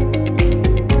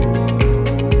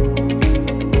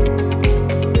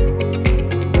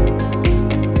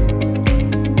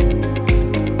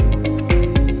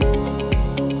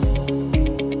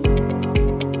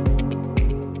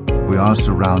 We are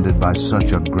surrounded by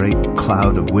such a great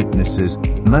cloud of witnesses.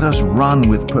 Let us run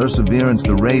with perseverance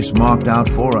the race marked out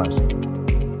for us.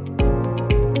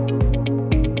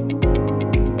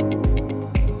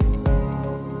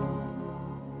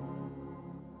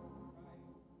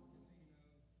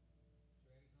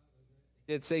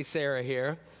 Did say Sarah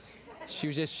here. She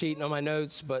was just cheating on my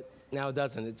notes, but now it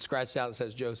doesn't. It's scratched out and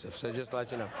says Joseph, so just to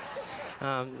let you know.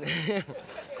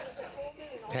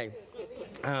 Hey.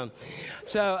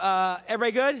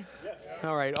 Everybody good?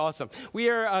 All right, awesome. We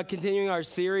are continuing our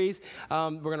series.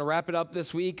 We're going to wrap it up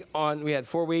this week we had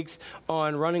 4 weeks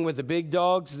on running with the big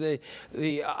dogs. The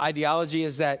ideology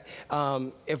is that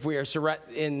if we are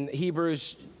in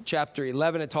Hebrews chapter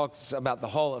 11, it talks about the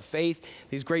hall of faith,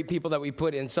 these great people that we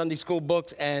put in Sunday school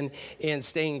books and in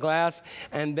stained glass.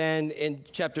 And then in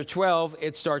chapter 12,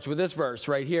 it starts with this verse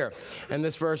right here. And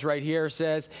this verse right here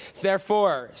says,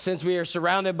 "Therefore, since we are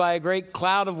surrounded by a great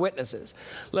cloud of witnesses,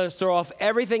 let us throw off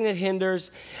everything that hinders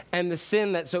and the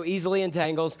sin that so easily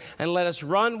entangles, and let us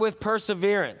run with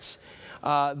perseverance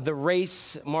the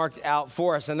race marked out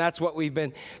for us." And that's what we've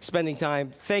been spending time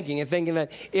thinking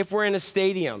that if we're in a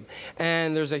stadium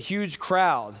and there's a huge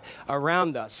crowd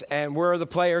around us and we're the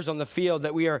players on the field,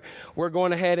 that we're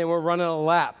going ahead and we're running a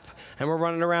lap and we're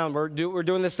running around. We're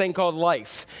doing this thing called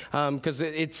life, because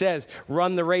it says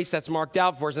run the race that's marked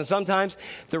out for us. And sometimes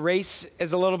the race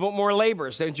is a little bit more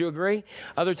laborious. Don't you agree?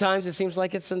 Other times it seems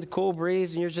like it's in the cool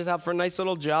breeze and you're just out for a nice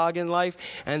little jog in life,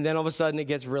 and then all of a sudden it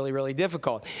gets really, really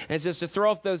difficult. And it's just to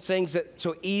throw off those things that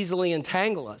so easily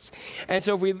entangle us. And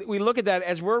so if we look at that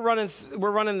as we're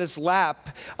running this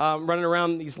lap, running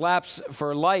around these laps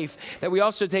for life, that we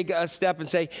also take a step and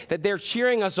say that they're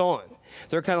cheering us on.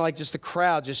 They're kind of like just the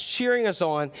crowd just cheering us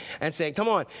on and saying, come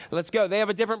on, let's go. They have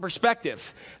a different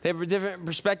perspective.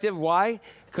 Why?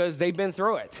 Because they've been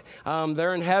through it.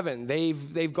 They're in heaven.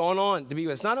 They've gone on to be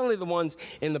with us. Not only the ones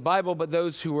in the Bible, but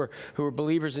those who are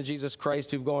believers in Jesus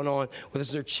Christ who've gone on with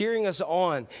us. They're cheering us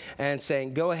on and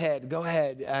saying, go ahead, go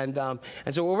ahead. And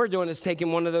so what we're doing is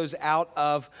taking one of those out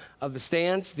of the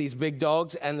stands, these big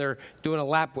dogs, and they're doing a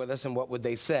lap with us, and what would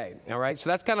they say? All right? So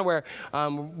that's kind of where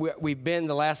we've been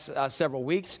the last several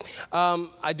weeks.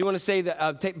 I do want to say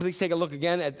that please take a look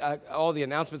again at all the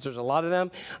announcements. There's a lot of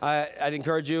them. I'd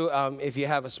encourage you, if you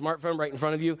have a smartphone right in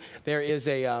front of you, there is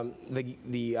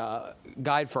the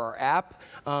guide for our app,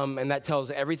 and that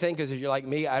tells everything, because if you're like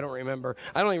me, I don't even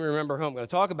remember who I'm going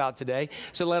to talk about today,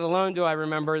 so let alone do I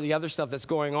remember the other stuff that's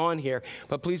going on here.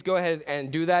 But please go ahead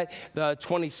and do that. The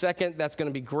 22nd, that's going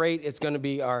to be great. It's going to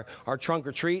be our trunk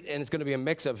or treat, and it's going to be a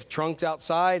mix of trunks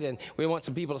outside, and we want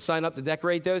some people to sign up to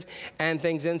decorate those and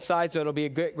things inside, so it'll be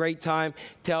a great time.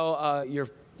 Tell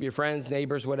your friends,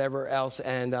 neighbors, whatever else,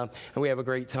 and we have a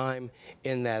great time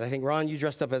in that. I think, Ron, you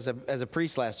dressed up as a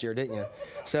priest last year, didn't you?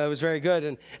 So it was very good,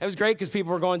 and it was great because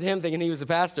people were going to him thinking he was the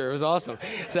pastor. It was awesome.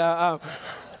 So,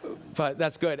 but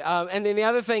that's good. And then the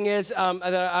other thing is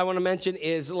that I want to mention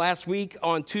is last week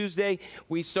on Tuesday,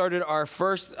 we started our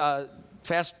first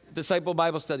fast Disciple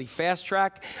Bible Study Fast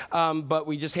Track, but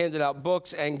we just handed out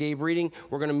books and gave reading.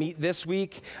 We're going to meet this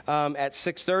week at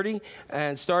 6:30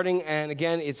 and starting. And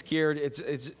again, it's geared.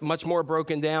 It's much more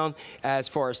broken down as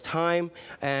far as time.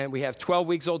 And we have 12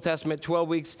 weeks Old Testament, 12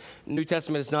 weeks New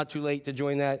Testament. It's not too late to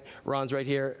join that. Ron's right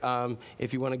here.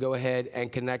 If you want to go ahead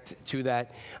and connect to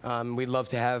that, we'd love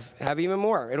to have even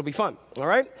more. It'll be fun. All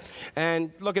right.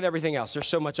 And look at everything else. There's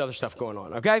so much other stuff going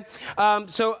on. Okay.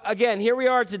 So again, here we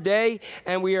are today,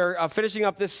 and we are finishing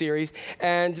up this series.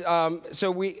 And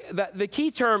so the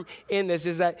key term in this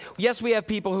is that, yes, we have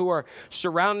people who are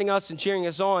surrounding us and cheering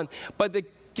us on, but the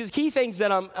key things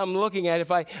that I'm looking at,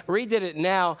 if I redid it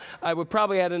now, I would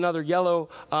probably add another yellow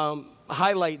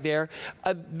highlight there.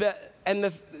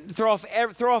 Throw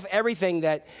off everything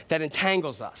that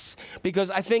entangles us.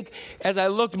 Because I think as I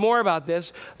looked more about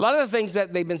this, a lot of the things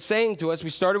that they've been saying to us, we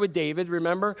started with David,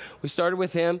 remember? We started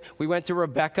with him. We went to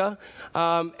Rebecca,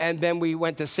 and then we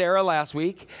went to Sarah last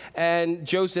week, and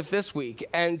Joseph this week.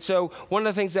 And so one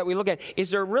of the things that we look at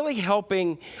is they're really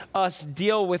helping us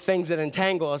deal with things that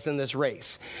entangle us in this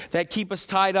race, that keep us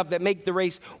tied up, that make the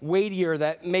race weightier,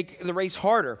 that make the race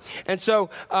harder. And so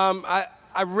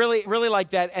I really, really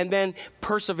like that. And then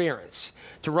perseverance,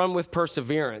 to run with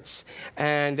perseverance.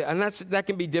 And that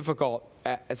can be difficult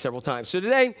at several times. So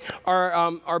today,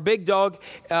 our big dog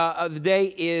of the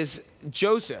day is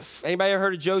Joseph. Anybody ever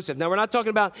heard of Joseph? Now, we're not talking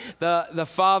about the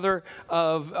father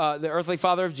of, the earthly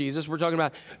father of Jesus. We're talking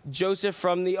about Joseph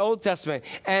from the Old Testament.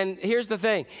 And here's the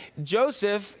thing.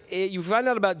 Joseph, you find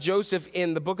out about Joseph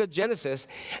in the book of Genesis,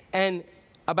 and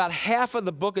about half of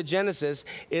the book of Genesis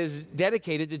is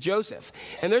dedicated to Joseph.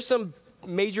 And there's some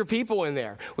major people in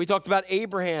there. We talked about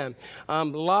Abraham,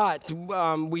 Lot.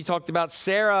 We talked about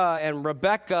Sarah and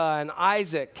Rebecca and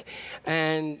Isaac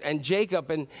and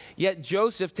Jacob. And yet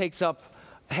Joseph takes up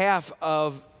half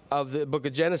of the book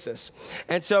of Genesis.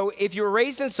 And so if you were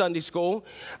raised in Sunday school,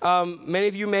 many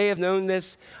of you may have known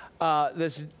this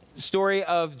story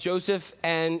of Joseph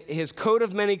and his coat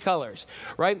of many colors,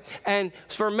 right? And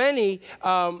for many,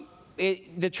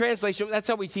 the translation, that's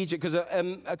how we teach it, because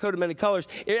a coat of many colors,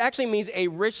 it actually means a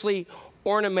richly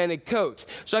ornamented coat.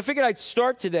 So I figured I'd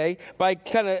start today by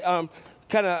kind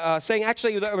of saying,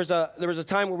 actually, there was a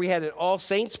time where we had an All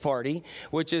Saints party,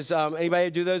 which is, anybody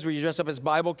do those where you dress up as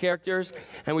Bible characters?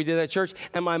 And we did that at church.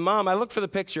 And my mom, I looked for the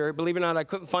picture. Believe it or not, I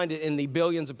couldn't find it in the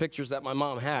billions of pictures that my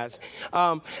mom has,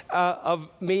 of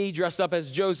me dressed up as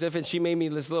Joseph, and she made me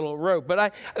this little robe.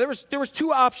 But there was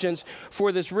two options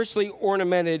for this richly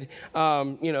ornamented,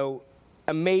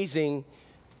 amazing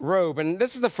robe. And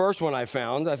this is the first one I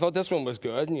found. I thought this one was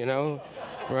good,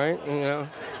 right?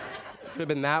 Could have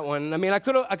been that one. I mean, I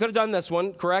could have done this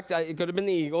one, correct? It could have been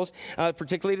the Eagles,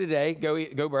 particularly today.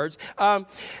 Go Birds.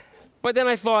 But then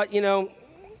I thought,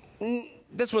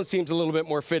 this one seems a little bit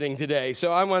more fitting today.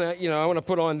 So I want to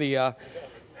put on the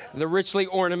richly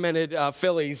ornamented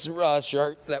Phillies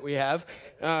shirt that we have.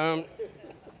 Right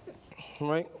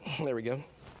there we go.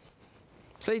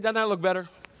 See, doesn't that look better?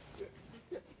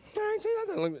 All right, see,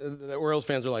 the Orioles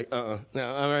fans are like, no,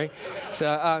 all right.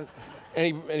 So.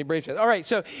 Any Braves fans? All right,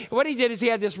 so what he did is he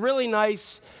had this really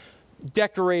nice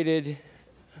decorated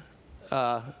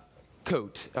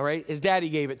coat, all right? His daddy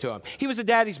gave it to him. He was a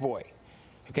daddy's boy,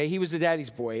 okay? He was a daddy's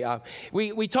boy.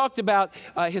 We talked about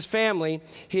his family.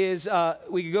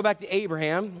 we could go back to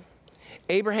Abraham.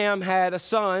 Abraham had a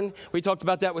son. We talked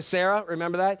about that with Sarah,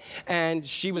 remember that? And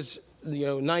she was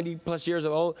 90 plus years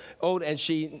old, and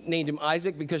she named him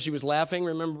Isaac because she was laughing.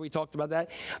 Remember we talked about that?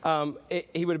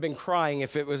 He would have been crying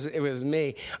if it was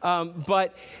me.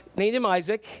 But named him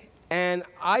Isaac, and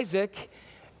Isaac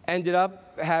ended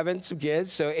up having some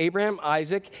kids. So Abraham,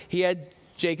 Isaac, he had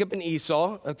Jacob and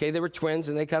Esau. Okay, they were twins,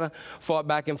 and they kind of fought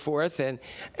back and forth. And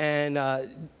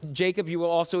Jacob, you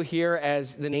will also hear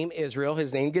as the name Israel.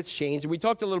 His name gets changed. And we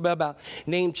talked a little bit about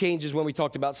name changes when we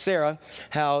talked about Sarah,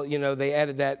 how they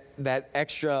added that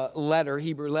extra letter,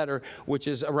 Hebrew letter, which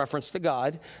is a reference to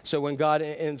God. So when God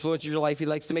influences your life, he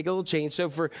likes to make a little change. So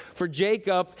for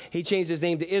Jacob, he changed his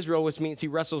name to Israel, which means he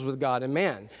wrestles with God and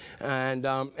man.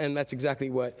 And that's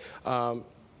exactly what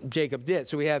Jacob did.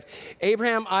 So we have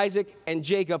Abraham, Isaac, and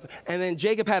Jacob, and then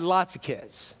Jacob had lots of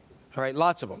kids, all right,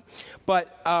 lots of them.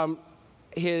 But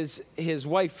his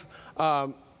wife,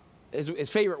 his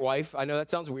favorite wife, I know that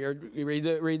sounds weird, you read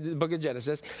the book of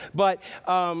Genesis, but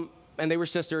and they were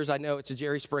sisters. I know it's a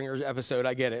Jerry Springer episode,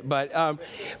 I get it. But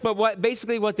what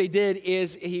they did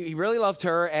is he really loved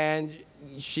her, and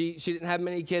she didn't have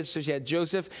many kids, so she had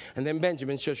Joseph and then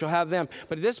Benjamin, so she'll have them.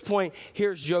 But at this point,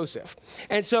 here's Joseph.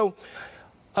 And so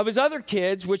Of his other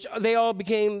kids, which they all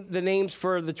became the names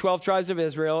for the 12 tribes of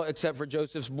Israel, except for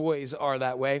Joseph's boys are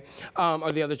that way,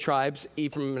 or the other tribes,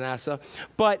 Ephraim and Manasseh.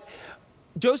 But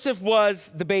Joseph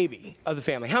was the baby of the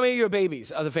family. How many of you are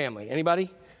babies of the family? Anybody?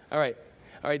 All right.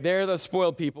 All right, they're the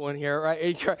spoiled people in here,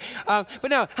 right? But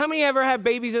now, how many ever have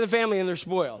babies in the family and they're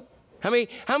spoiled? How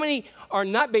many are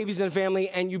not babies in the family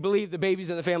and you believe the babies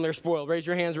in the family are spoiled? Raise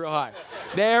your hands real high.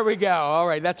 There we go. All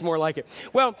right, that's more like it.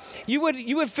 Well, you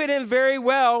would fit in very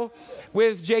well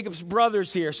with Jacob's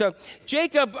brothers here. So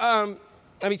Joseph's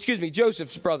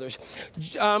brothers.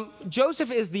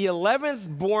 Joseph is the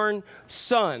 11th born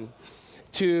son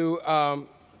to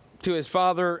his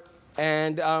father.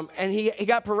 And he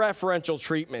got preferential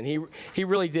treatment. He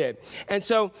really did. And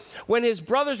so when his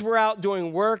brothers were out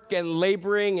doing work and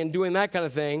laboring and doing that kind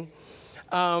of thing,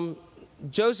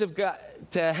 Joseph got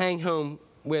to hang home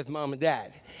with mom and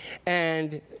dad.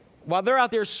 And while they're out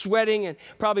there sweating and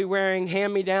probably wearing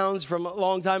hand-me-downs from a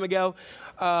long time ago,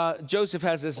 Joseph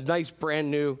has this nice brand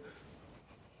new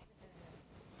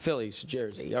Phillies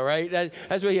jersey, all right?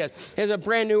 That's what he has. He has a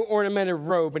brand new ornamented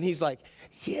robe, and he's like,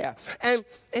 yeah. And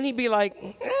he'd be like,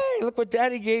 hey, look what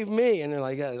Daddy gave me. And they're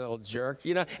like, that little jerk,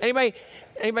 you know. Anybody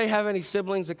have any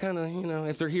siblings that kind of, you know,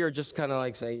 if they're here, just kind of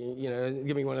like say, you know,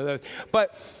 give me one of those.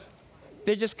 But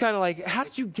they're just kind of like, how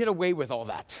did you get away with all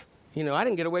that? You know, I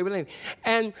didn't get away with anything.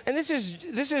 And this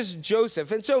is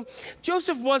Joseph. And so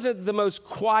Joseph wasn't the most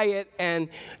quiet and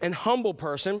humble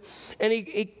person.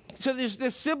 And so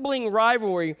this sibling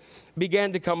rivalry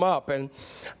began to come up. And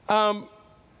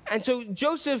so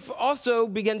Joseph also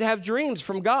began to have dreams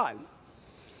from God.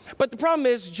 But the problem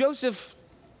is Joseph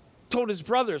told his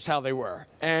brothers how they were,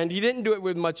 and he didn't do it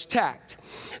with much tact.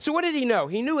 So what did he know?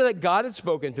 He knew that God had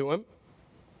spoken to him.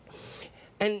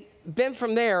 And then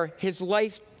from there, his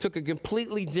life took a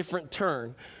completely different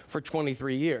turn for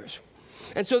 23 years.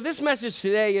 And so this message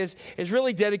today is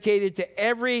really dedicated to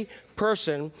every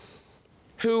person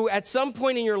who at some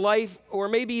point in your life, or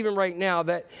maybe even right now,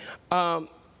 that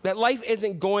life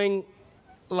isn't going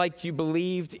like you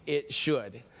believed it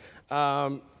should.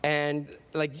 And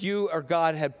like you or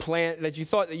God had planned, that you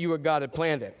thought that you or God had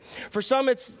planned it. For some,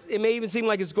 it may even seem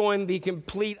like it's going the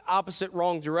complete opposite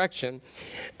wrong direction.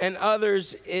 And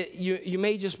others, you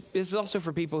may just, this is also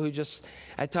for people who just,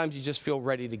 at times you just feel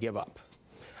ready to give up.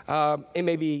 It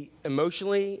may be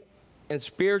emotionally and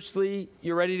spiritually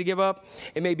you're ready to give up.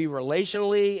 It may be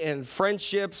relationally and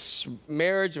friendships,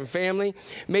 marriage and family.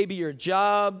 It may be your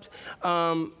job.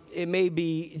 It may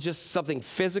be just something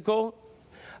physical.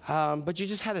 But you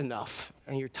just had enough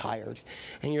and you're tired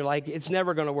and you're like, it's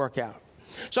never going to work out.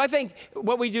 So I think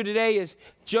what we do today is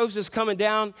Joseph's coming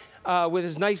down with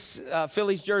his nice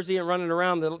Phillies jersey and running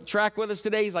around the track with us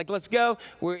today. He's like, let's go.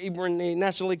 We're in the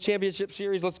National League Championship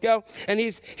Series. Let's go. And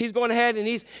he's going ahead and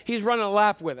he's running a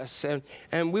lap with us.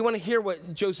 And we want to hear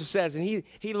what Joseph says. And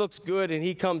he looks good and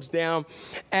he comes down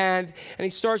and he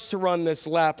starts to run this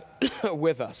lap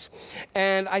with us.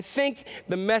 And I think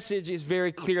the message is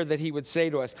very clear that he would say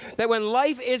to us that when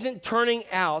life isn't turning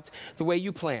out the way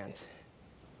you planned,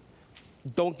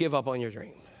 don't give up on your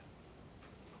dream.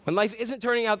 When life isn't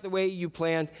turning out the way you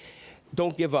planned,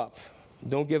 don't give up.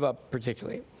 Don't give up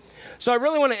particularly. So I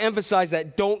really want to emphasize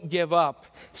that don't give up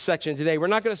section today.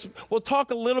 We'll talk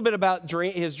a little bit about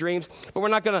his dreams, but we're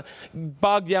not going to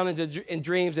bog down in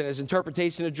dreams and his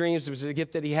interpretation of dreams. It was a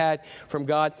gift that he had from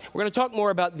God. We're going to talk more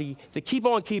about the keep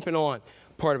on keeping on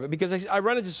part of it, because I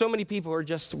run into so many people who are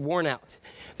just worn out.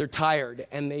 They're tired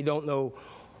and they don't know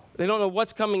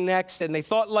what's coming next, and they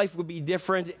thought life would be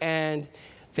different, and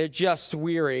they're just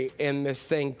weary in this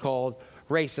thing called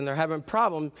race, and they're having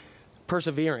problem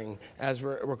persevering as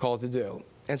we're called to do.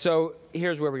 And so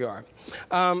here's where we are.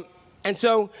 Bottom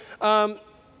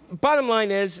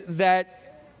line is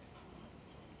that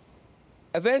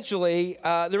eventually,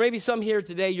 there may be some here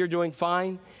today, you're doing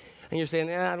fine, and you're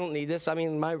saying, I don't need this. I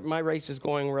mean, my race is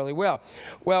going really well.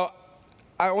 Well,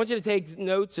 I want you to take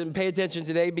notes and pay attention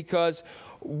today, because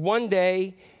one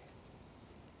day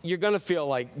you're going to feel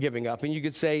like giving up. And you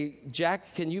could say,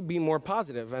 Jack, can you be more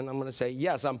positive? And I'm going to say,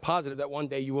 yes, I'm positive that one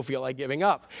day you will feel like giving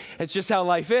up. It's just how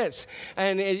life is.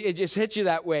 And it just hits you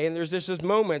that way. And there's just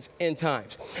moments in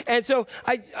times. And so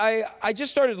I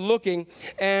just started looking,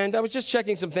 and I was just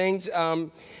checking some things.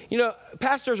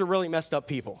 Pastors are really messed up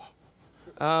people.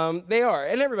 They are,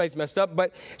 and everybody's messed up,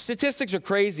 but statistics are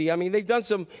crazy. I mean, they've done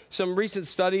some recent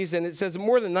studies, and it says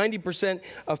more than 90%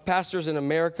 of pastors in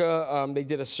America, they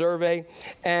did a survey,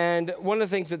 and one of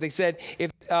the things that they said,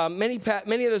 if many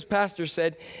of those pastors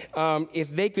said if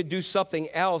they could do something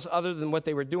else other than what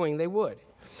they were doing, they would.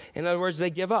 In other words, they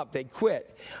give up, they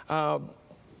quit.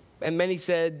 And many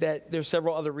said that there's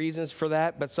several other reasons for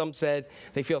that, but some said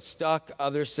they feel stuck.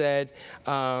 Others said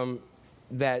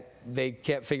that they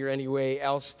can't figure any way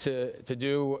else to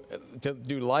do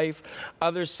life.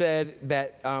 Others said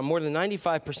that more than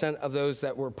 95% of those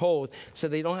that were polled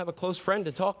said they don't have a close friend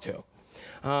to talk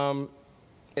to.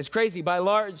 It's crazy. By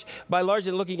large,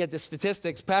 in looking at the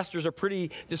statistics, pastors are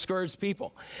pretty discouraged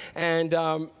people.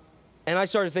 And I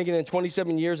started thinking in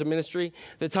 27 years of ministry,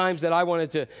 the times that I wanted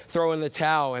to throw in the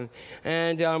towel.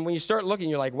 And when you start looking,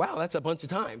 you're like, wow, that's a bunch of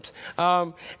times.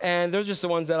 And those are just the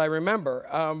ones that I remember.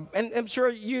 And I'm sure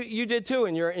you did too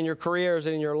in your careers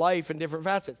and in your life and different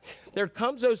facets. There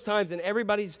comes those times in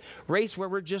everybody's race where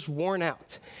we're just worn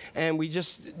out. And we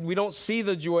don't see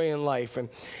the joy in life. And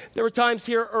there were times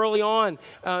here early on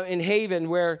in Haven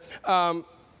where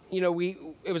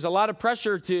it was a lot of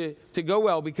pressure to go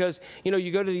well because,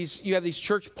 you go to you have these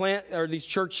church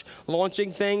church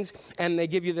launching things, and they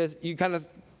give you this, you kind of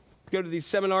go to these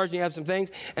seminars and you have some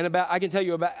things. And I can tell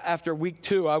you about after week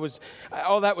 2,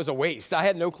 all that was a waste. I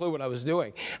had no clue what I was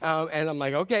doing. And I'm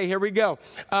like, okay, here we go.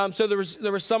 So there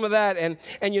was some of that. And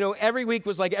every week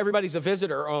was like everybody's a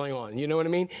visitor early on. You know what I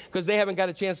mean? Because they haven't got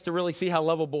a chance to really see how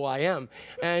lovable I am.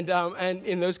 And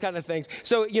in those kind of things.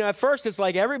 So, at first it's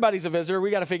like everybody's a visitor.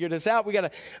 We got to figure this out. We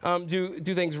got to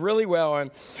do things really well.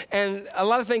 And a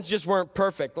lot of things just weren't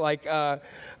perfect. Like,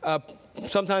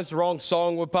 sometimes the wrong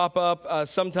song would pop up.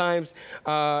 Sometimes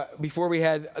before we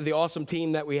had the awesome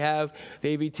team that we have,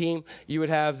 the AV team, you would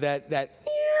have that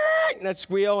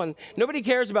squeal, and nobody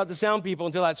cares about the sound people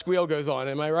until that squeal goes on.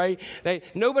 Am I right?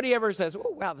 Nobody ever says,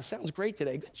 "Oh wow, the sound's great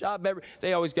today. Good job."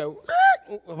 They always go,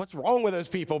 "What's wrong with those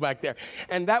people back there?"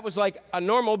 And that was like a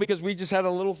normal because we just had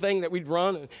a little thing that we'd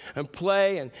run and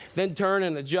play and then turn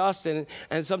and adjust, and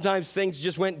sometimes things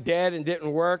just went dead and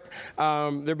didn't work.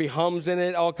 There'd be hums in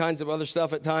it, all kinds of other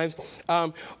stuff at times.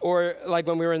 Or like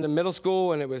when we were in the middle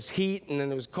school and it was heat and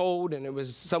then it was cold and it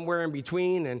was somewhere in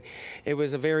between, and it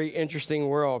was a very interesting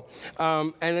world.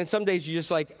 And then some days you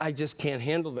just like, I just can't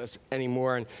handle this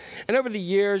anymore. And over the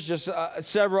years, just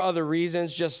several other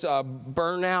reasons, just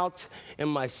burnout in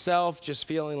myself, just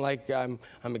feeling like I'm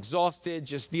exhausted,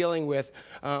 just dealing with,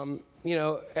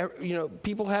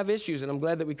 people have issues, and I'm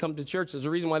glad that we come to church. There's a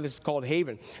reason why this is called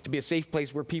Haven, to be a safe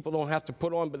place where people don't have to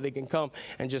put on, but they can come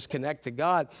and just connect to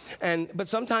God. But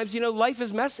sometimes, life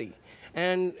is messy.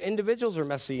 And individuals are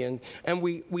messy, and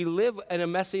we live in a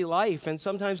messy life, and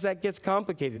sometimes that gets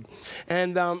complicated.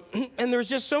 And there's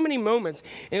just so many moments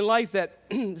in life that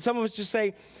some of us just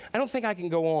say, I don't think I can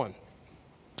go on.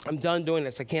 I'm done doing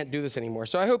this. I can't do this anymore.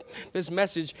 So I hope this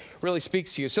message really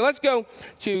speaks to you. So let's go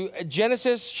to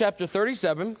Genesis chapter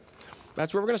 37.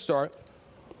 That's where we're going to start.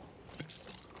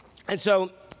 And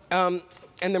so, and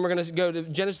then we're going to go to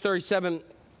Genesis 37,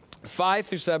 5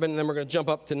 through 7, and then we're going to jump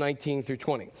up to 19 through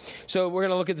 20. So we're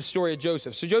going to look at the story of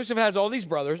Joseph. So Joseph has all these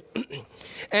brothers,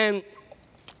 and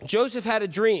Joseph had a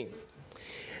dream.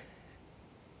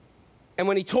 And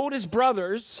when he told his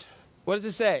brothers, what does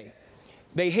it say?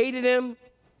 They hated him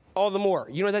all the more.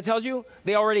 You know what that tells you?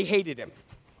 They already hated him.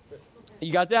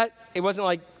 You got that? It wasn't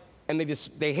like, and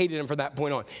they hated him from that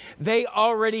point on. They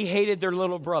already hated their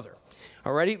little brother.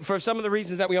 Already? For some of the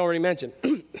reasons that we already mentioned.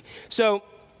 So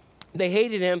they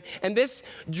hated him, and this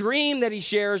dream that he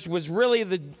shares was really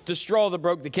the straw that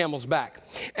broke the camel's back.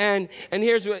 And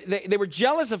here's what, they were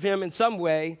jealous of him in some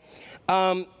way,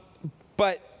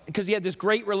 but because he had this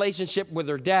great relationship with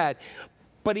their dad,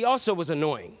 but he also was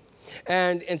annoying,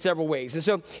 and in several ways. And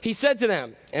so he said to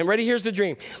them, and ready, here's the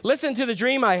dream. Listen to the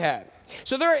dream I had.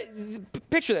 So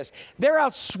picture this. They're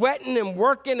out sweating and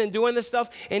working and doing this stuff,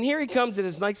 and here he comes in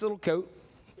his nice little coat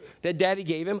that daddy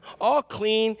gave him, all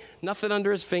clean, nothing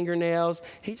under his fingernails.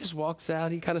 He just walks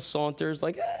out. He kind of saunters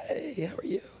like, hey, how are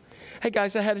you? Hey,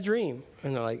 guys, I had a dream.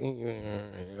 And they're like,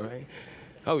 right?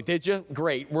 Oh, did you?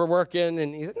 Great. We're working.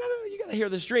 And he's like, no, you got to hear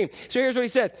this dream. So here's what he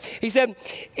said. He said,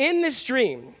 in this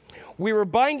dream, we were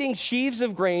binding sheaves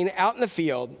of grain out in the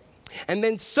field, and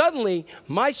then suddenly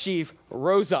my sheaf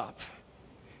rose up.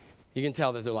 You can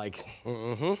tell that they're like,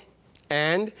 mm-hmm.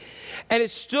 And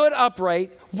it stood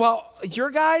upright while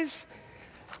your guys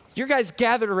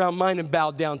gathered around mine and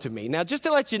bowed down to me. Now, just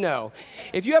to let you know,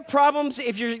 if you have problems,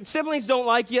 if your siblings don't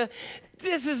like you,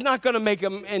 this is not going to make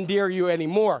them endear you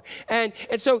anymore. And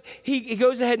so he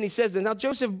goes ahead and he says this. Now,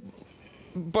 Joseph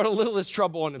brought a little of this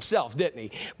trouble on himself, didn't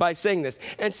he, by saying this?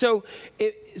 And so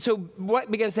what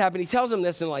begins to happen? He tells them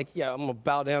this, and like, yeah, I'm going to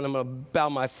bow down. I'm going to bow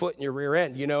my foot in your rear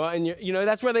end, and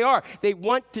that's where they are. They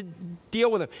want to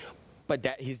deal with him.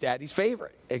 But he's daddy's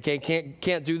favorite. Okay,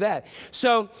 can't do that.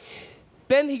 So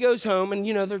then he goes home, and,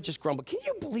 they're just grumbling. Can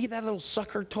you believe that little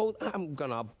sucker told,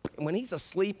 when he's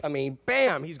asleep,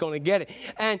 bam, he's going to get it.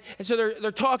 And so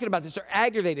they're talking about this. They're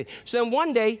aggravated. So then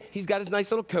one day, he's got his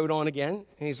nice little coat on again,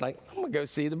 and he's like, I'm going to go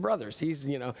see the brothers. He's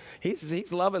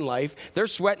loving life. They're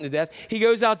sweating to death. He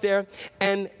goes out there,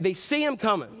 and they see him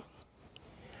coming.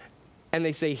 And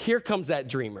they say, here comes that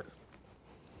dreamer.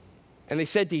 And they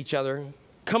said to each other,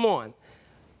 come on,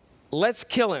 let's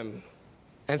kill him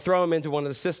and throw him into one of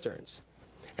the cisterns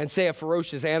and say a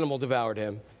ferocious animal devoured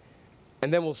him,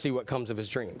 and then we'll see what comes of his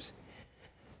dreams.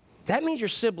 That means your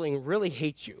sibling really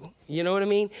hates you. You know what I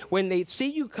mean? When they see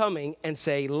you coming and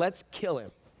say, let's kill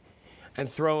him and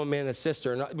throw him in a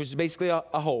cistern, which is basically a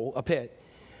hole, a pit,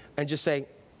 and just say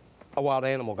a wild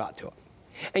animal got to him.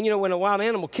 And when a wild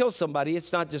animal kills somebody,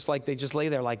 it's not just like they just lay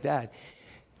there like that.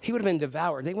 He would have been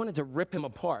devoured. They wanted to rip him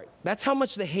apart. That's how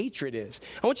much the hatred is.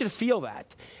 I want you to feel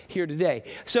that here today.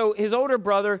 So his older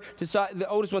brother, the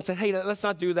oldest one said, hey, let's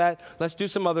not do that. Let's do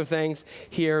some other things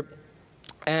here.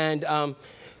 And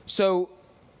so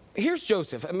here's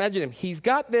Joseph. Imagine him. He's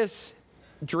got this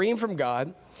dream from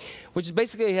God, which is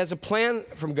basically he has a plan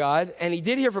from God, and he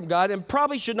did hear from God and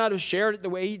probably should not have shared it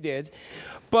the way he did.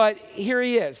 But here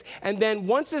he is. And then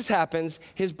once this happens,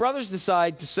 his brothers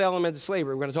decide to sell him into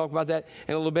slavery. We're going to talk about that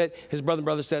in a little bit. His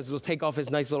brother says, we'll take off his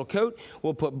nice little coat,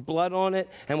 we'll put blood on it,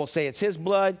 and we'll say it's his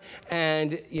blood,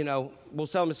 and, we'll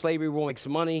sell him into slavery, we'll make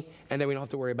some money, and then we don't have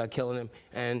to worry about killing him,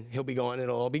 and he'll be gone, and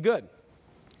it'll all be good.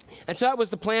 And so that was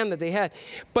the plan that they had.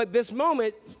 But this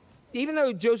moment, even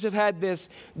though Joseph had this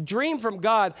dream from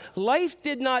God, life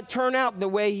did not turn out the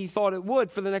way he thought it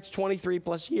would for the next 23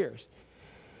 plus years.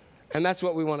 And that's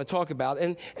what we want to talk about.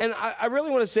 And I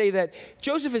really want to say that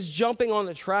Joseph is jumping on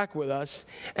the track with us,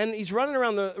 and he's running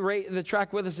around the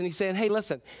track with us, and he's saying, hey,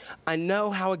 listen, I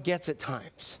know how it gets at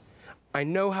times. I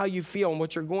know how you feel and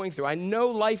what you're going through. I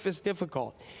know life is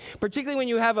difficult, particularly when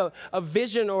you have a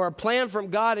vision or a plan from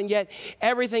God, and yet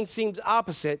everything seems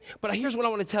opposite. But here's what I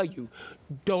want to tell you.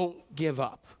 Don't give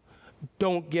up.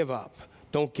 Don't give up.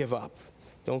 Don't give up.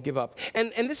 Don't give up.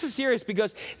 And this is serious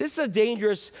because this is a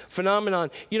dangerous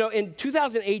phenomenon. In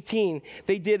 2018,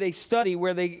 they did a study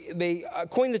where they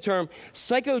coined the term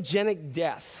psychogenic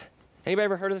death. Anybody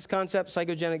ever heard of this concept,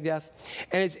 psychogenic death?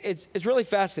 And it's really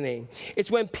fascinating. It's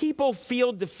when people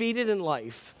feel defeated in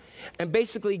life and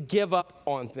basically give up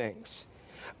on things.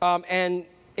 And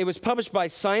it was published by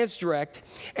Science Direct,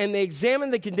 and they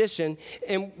examined the condition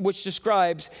which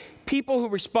describes people who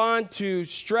respond to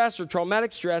stress or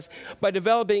traumatic stress by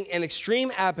developing an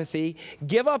extreme apathy,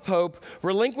 give up hope,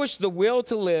 relinquish the will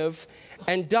to live,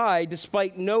 and die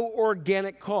despite no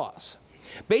organic cause.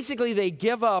 Basically, they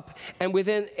give up, and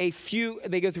within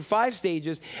they go through 5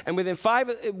 stages, and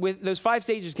those 5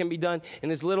 stages can be done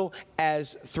in as little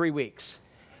as 3 weeks.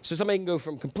 So somebody can go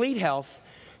from complete health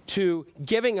to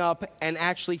giving up and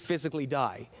actually physically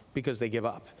die because they give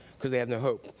up, because they have no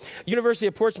hope. University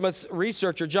of Portsmouth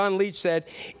researcher John Leach said,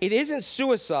 it isn't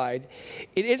suicide,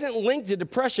 it isn't linked to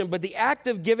depression, but the act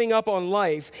of giving up on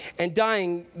life and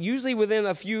dying, usually within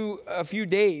a few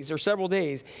days or several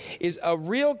days, is a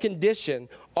real condition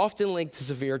often linked to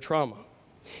severe trauma.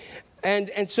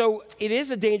 And so it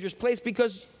is a dangerous place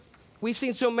because we've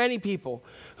seen so many people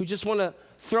who just want to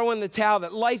throw in the towel,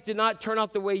 that life did not turn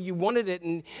out the way you wanted it,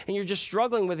 and you're just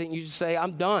struggling with it, and you just say,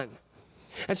 I'm done.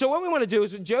 And so what we want to do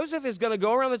is Joseph is going to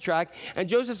go around the track, and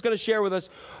Joseph's going to share with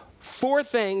us 4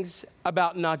 things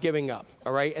about not giving up,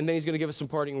 all right? And then he's going to give us some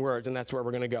parting words, and that's where we're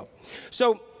going to go.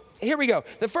 So here we go.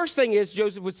 The first thing is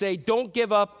Joseph would say, don't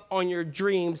give up on your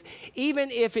dreams, even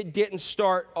if it didn't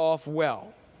start off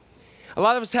well. A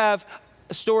lot of us have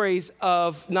stories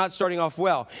of not starting off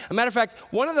well. As a matter of fact,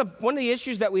 one of the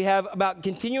issues that we have about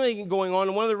continuing going on,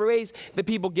 and one of the ways that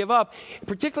people give up,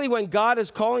 particularly when God is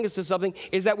calling us to something,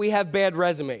 is that we have bad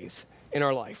resumes in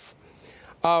our life.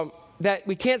 That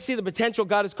we can't see the potential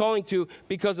God is calling to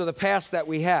because of the past that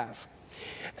we have.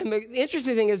 And the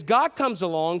interesting thing is God comes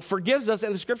along, forgives us,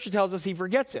 and the scripture tells us he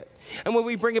forgets it. And when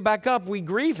we bring it back up, we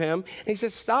grieve him, and he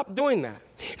says, stop doing that.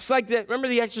 It's like that, remember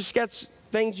the Etch-a-Sketch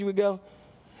things you would go?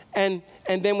 And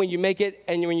then when you make it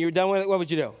and when you're done with it, what would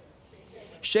you do?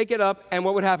 Shake it up, and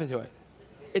what would happen to it?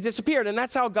 It disappeared, and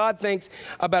that's how God thinks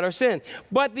about our sin.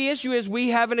 But the issue is we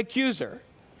have an accuser.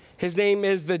 His name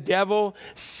is the devil,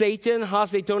 Satan.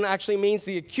 Ha-Satan actually means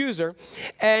the accuser,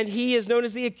 and he is known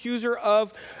as the accuser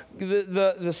of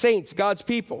the saints, God's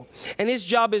people. And his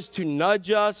job is to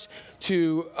nudge us,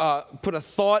 to put a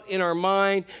thought in our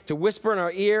mind, to whisper in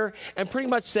our ear, and pretty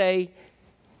much say,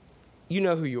 you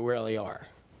know who you really are.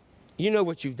 You know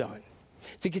what you've done.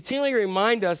 To continually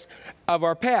remind us of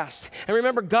our past. And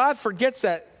remember, God forgets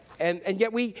that And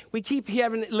yet we keep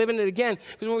living it again.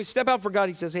 Because when we step out for God,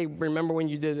 he says, hey, remember when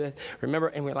you did this? Remember?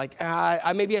 And we're like,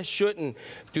 maybe I shouldn't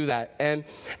do that. And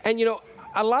you know,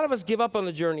 a lot of us give up on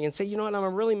the journey and say, you know what, I'm a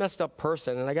really messed up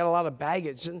person and I got a lot of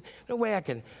baggage and no way I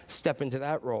can step into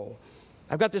that role.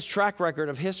 I've got this track record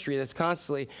of history that's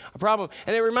constantly a problem.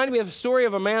 And it reminded me of a story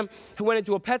of a man who went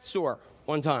into a pet store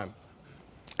one time.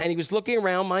 And he was looking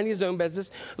around, minding his own business,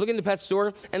 looking at the pet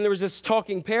store, and there was this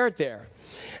talking parrot there.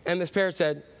 And this parrot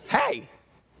said, hey.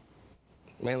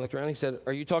 The man looked around, he said,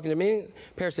 are you talking to me?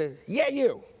 The parrot said, yeah,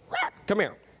 you. Come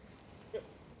here.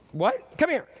 What? Come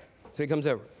here. So he comes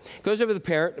over. Goes over to the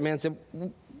parrot. The man said,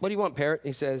 what do you want, parrot? And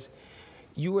he says,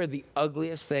 you are the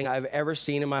ugliest thing I've ever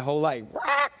seen in my whole life.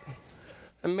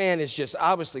 The man is just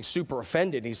obviously super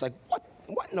offended. He's like,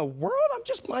 what in the world? I'm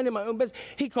just minding my own business.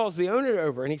 He calls the owner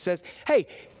over and he says, hey,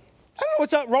 I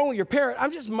don't know what's wrong with your parrot.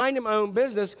 I'm just minding my own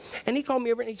business. And he called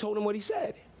me over and he told him what he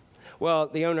said. Well,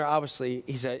 the owner obviously,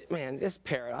 he said, man, this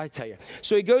parrot, I tell you.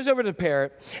 So he goes over to the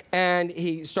parrot and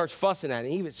he starts fussing at it.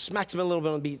 He smacks him a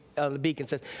little bit on the beak and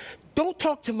says, don't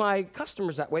talk to my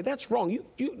customers that way. That's wrong.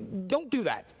 You don't do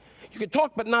that. You can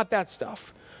talk, but not that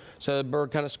stuff. So the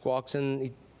bird kind of squawks and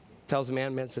he tells the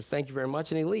man says, thank you very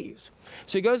much, and he leaves.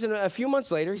 So he goes in a few months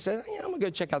later, he says, I'm going to go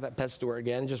check out that pet store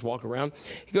again and just walk around.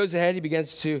 He goes ahead, he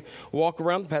begins to walk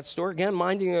around the pet store again,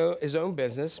 minding his own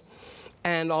business,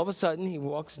 and all of a sudden he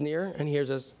walks near and hears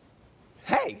us,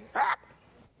 hey,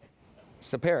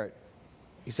 it's the parrot.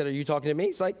 He said, are you talking to me?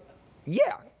 He's like,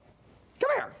 yeah, come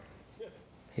here.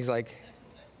 He's like,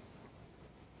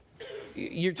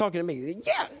 you're talking to me?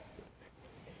 Yeah.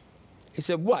 He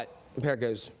said, what? The parrot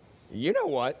goes, you know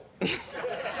what?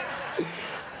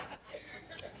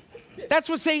 That's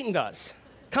what Satan does.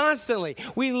 Constantly.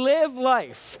 We live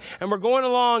life, and we're going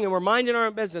along, and we're minding our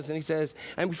own business, and he says,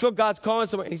 and we feel God's calling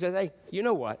somewhere, and he says, hey, you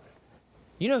know what?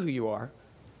 You know who you are.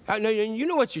 No, you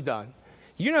know what you've done.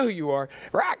 You know who you are.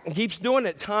 And keeps doing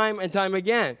it time and time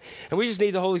again. And we just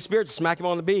need the Holy Spirit to smack him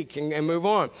on the beak and move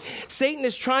on. Satan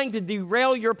is trying to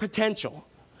derail your potential.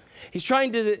 He's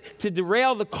trying to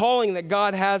derail the calling that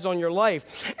God has on your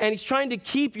life. And he's trying to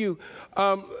keep you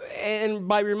and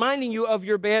by reminding you of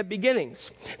your bad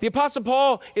beginnings. The Apostle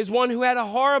Paul is one who had a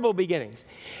horrible beginnings.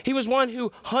 He was one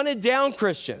who hunted down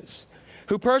Christians,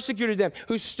 who persecuted them,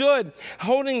 who stood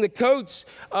holding the coats,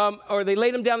 or they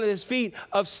laid him down at his feet,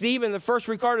 of Stephen, the first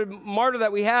recorded martyr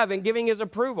that we have, and giving his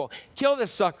approval. Kill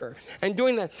this sucker, and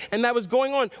doing that. And that was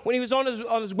going on. When he was on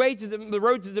his way to the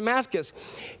road to Damascus,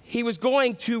 he was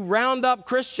going to round up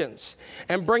Christians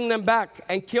and bring them back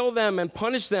and kill them and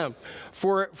punish them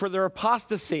for their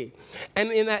apostasy.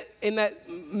 And in that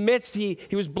midst, he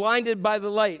was blinded by the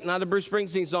light. Not a Bruce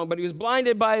Springsteen song, but he was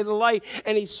blinded by the light,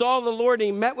 and he saw the Lord, and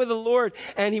he met with the Lord,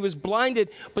 and he was blinded.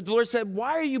 But the Lord said,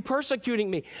 why are you persecuting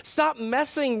me? Stop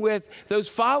messing with those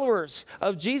followers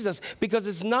of Jesus, because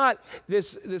it's not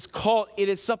this cult. It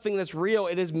is something that's real.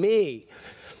 It is me.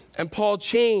 And Paul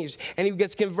changed, and he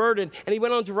gets converted, and he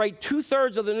went on to write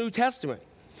 2/3 of the New Testament.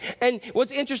 And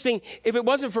what's interesting, if it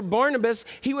wasn't for Barnabas,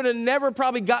 he would have never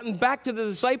probably gotten back to the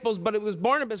disciples, but it was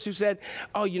Barnabas who said,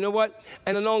 oh, you know what?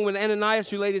 And along with Ananias,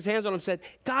 who laid his hands on him, said,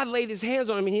 God laid his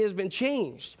hands on him, and he has been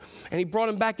changed. And he brought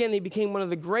him back in, and he became one of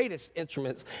the greatest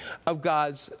instruments of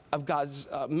God's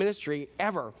ministry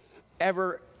ever.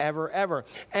 Ever.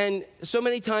 And so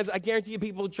many times, I guarantee you,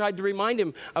 people tried to remind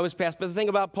him of his past. But the thing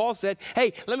about Paul said,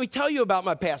 hey, let me tell you about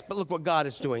my past, but look what God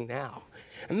is doing now.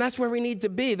 And that's where we need to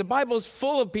be. The Bible is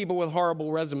full of people with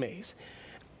horrible resumes.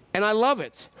 And I love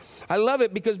it. I love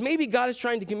it because maybe God is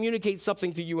trying to communicate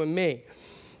something to you and me,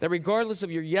 that regardless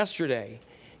of your yesterday,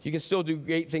 you can still do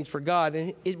great things for God.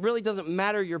 And it really doesn't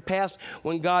matter your past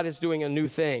when God is doing a new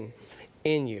thing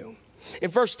in you.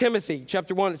 In 1 Timothy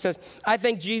chapter 1, it says, I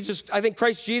thank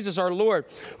Christ Jesus our Lord,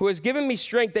 who has given me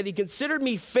strength, that he considered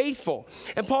me faithful.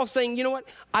 And Paul's saying, you know what?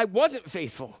 I wasn't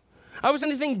faithful. I was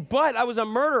anything but. I was a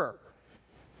murderer.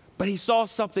 But he saw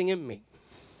something in me.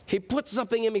 He put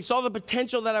something in me, saw the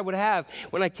potential that I would have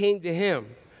when I came to him.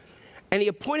 And he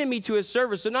appointed me to his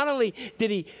service. So not only did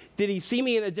he see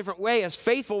me in a different way as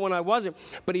faithful when I wasn't,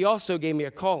 but he also gave me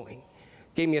a calling.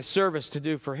 Gave me a service to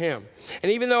do for him.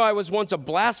 And even though I was once a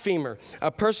blasphemer,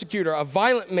 a persecutor, a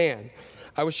violent man,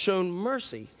 I was shown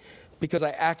mercy because I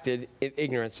acted in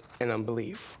ignorance and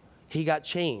unbelief. He got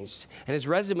changed, and his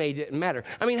resume didn't matter.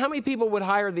 I mean, how many people would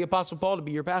hire the Apostle Paul to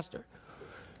be your pastor?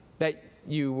 That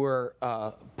you were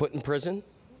put in prison,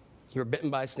 you were bitten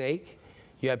by a snake,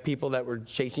 you had people that were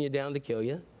chasing you down to kill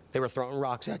you, they were throwing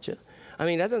rocks at you. I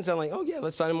mean, that doesn't sound like, oh yeah,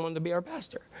 let's sign him on to be our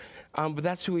pastor. But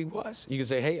that's who he was. You can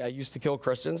say, hey, I used to kill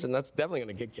Christians, and that's definitely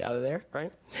going to get you out of there,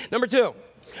 right? Number 2,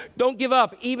 don't give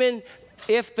up even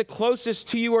if the closest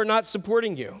to you are not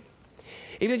supporting you.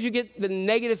 Even if you get the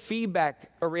negative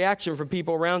feedback or reaction from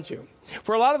people around you.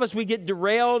 For a lot of us, we get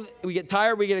derailed, we get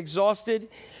tired, we get exhausted,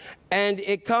 and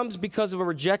it comes because of a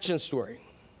rejection story.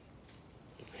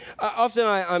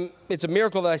 Often it's a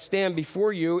miracle that I stand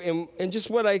before you in just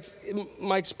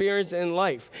my experience in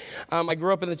life. I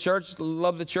grew up in the church,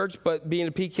 love the church, but being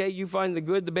a PK, you find the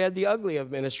good, the bad, the ugly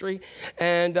of ministry.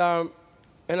 And I'm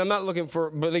not looking for,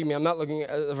 believe me, I'm not looking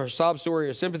for a sob story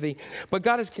or sympathy, but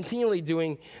God is continually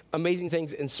doing amazing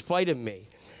things in spite of me.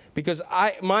 Because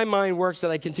my mind works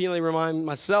that I continually remind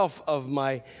myself of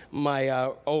my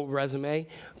old resume,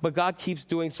 but God keeps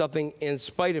doing something in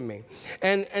spite of me.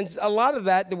 And a lot of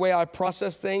that, the way I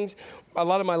process things, a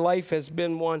lot of my life has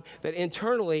been one that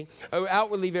internally,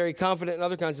 outwardly very confident in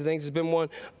other kinds of things, has been one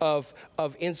of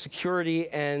insecurity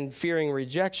and fearing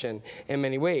rejection in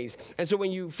many ways. And so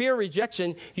when you fear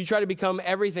rejection, you try to become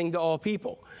everything to all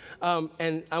people.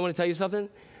 And I want to tell you something,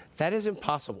 that is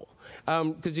impossible.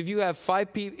 Because if you have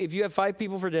five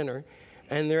people for dinner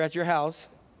and they're at your house,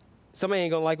 somebody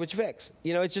ain't going to like what you fix.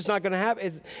 You know, it's just not going to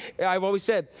happen. I've always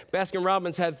said,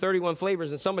 Baskin-Robbins had 31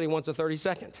 flavors and somebody wants a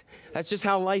 32nd. That's just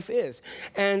how life is.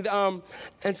 And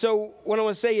so what I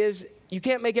want to say is, you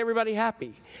can't make everybody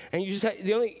happy. And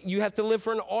you have to live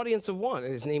for an audience of one,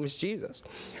 and his name is Jesus.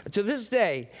 To this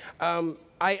day,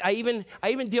 I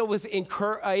even deal with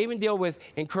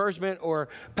encouragement or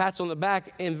pats on the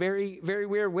back in very, very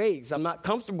weird ways. I'm not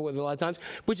comfortable with it a lot of times,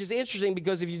 which is interesting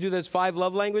because if you do those 5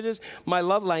 love languages, my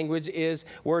love language is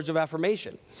words of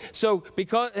affirmation. So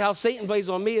because how Satan plays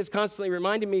on me is constantly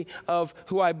reminding me of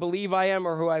who I believe I am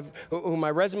or who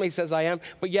my resume says I am,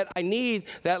 but yet I need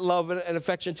that love and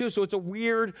affection too. So it's a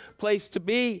weird place to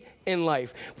be in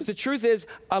life. But the truth is,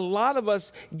 a lot of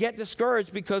us get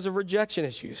discouraged because of rejection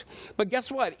issues. But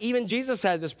guess what? Even Jesus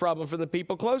had this problem for the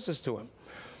people closest to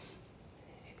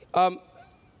him.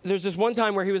 There's this one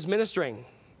time where he was ministering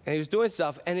and he was doing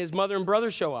stuff and his mother and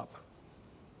brother show up.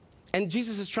 And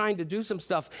Jesus is trying to do some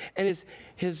stuff and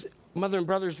his mother and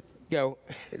brothers go,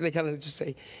 they kind of just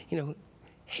say, you know,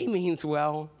 he means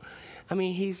well. I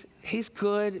mean, he's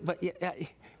good, but yeah,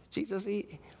 Jesus,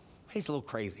 he's a little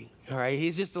crazy, all right?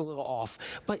 He's just a little off.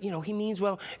 But, you know, he means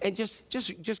well. And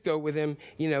just go with him.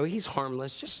 You know, he's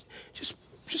harmless.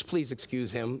 Just please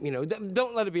excuse him. You know,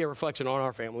 don't let it be a reflection on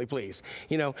our family, please.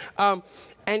 You know,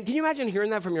 and can you imagine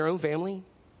hearing that from your own family?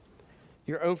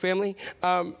 Your own family?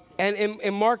 And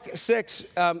in Mark 6,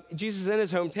 Jesus is in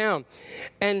his hometown.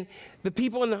 And the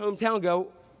people in the hometown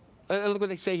go, and look what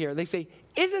they say here. They say,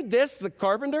 isn't this the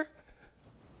carpenter?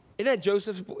 Isn't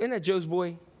that Joe's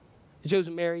boy? Joe's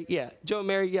and Mary, yeah. Joe and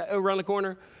Mary, yeah, around the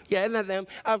corner. Yeah, isn't that them?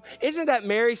 Isn't that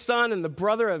Mary's son and the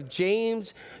brother of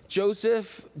James,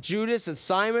 Joseph, Judas, and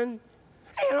Simon?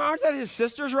 Hey, aren't that his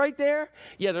sisters right there?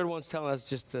 Yeah, they're the ones telling us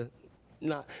just to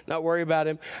not worry about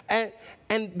him. And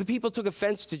the people took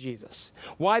offense to Jesus.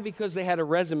 Why? Because they had a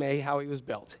resume how he was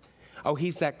built. Oh,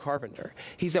 he's that carpenter.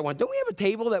 He's that one. Don't we have a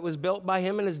table that was built by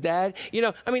him and his dad? You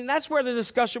know, I mean, that's where the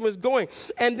discussion was going.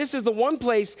 And this is the one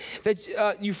place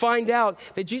that you find out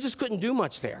that Jesus couldn't do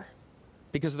much there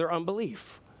because of their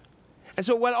unbelief. And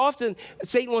so what often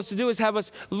Satan wants to do is have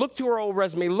us look to our old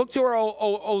resume, look to our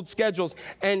old schedules,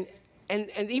 and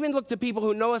even look to people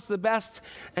who know us the best,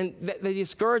 and they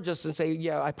discourage us and say,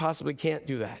 yeah, I possibly can't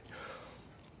do that.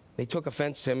 They took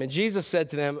offense to him. And Jesus said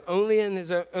to them, only in his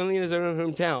own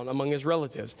hometown, among his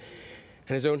relatives,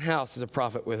 and his own house is a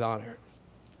prophet without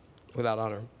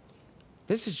honor.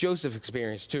 This is Joseph's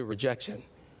experience too, rejection.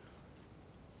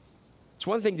 It's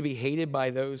one thing to be hated by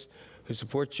those who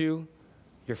support you,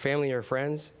 your family, your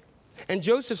friends. And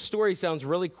Joseph's story sounds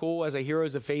really cool as a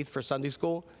heroes of faith for Sunday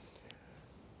school.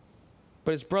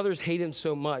 But his brothers hate him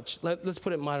so much, let's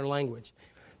put it in modern language,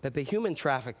 that they human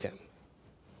trafficked him.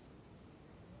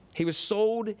 He was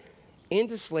sold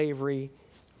into slavery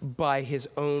by his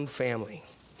own family.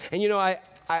 And you know,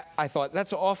 I thought,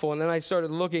 that's awful. And then I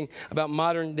started looking about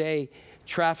modern day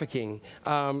trafficking.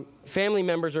 Family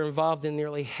members are involved in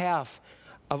nearly half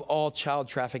of all child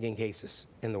trafficking cases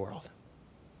in the world.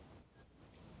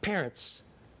 Parents,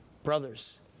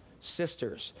 brothers,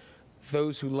 sisters,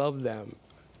 those who love them,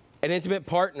 an intimate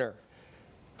partner,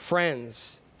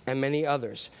 friends, and many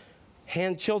others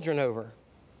hand children over,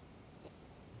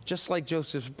 just like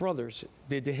Joseph's brothers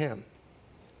did to him.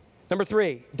 Number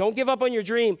 3, don't give up on your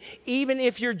dream, even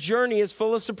if your journey is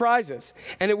full of surprises,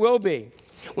 and it will be.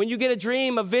 When you get a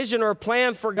dream, a vision, or a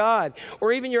plan for God,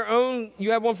 or even you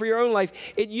have one for your own life,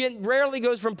 it rarely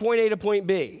goes from point A to point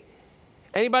B.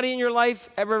 Anybody in your life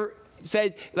ever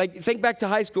said, like, think back to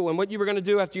high school and what you were going to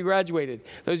do after you graduated,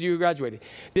 those of you who graduated.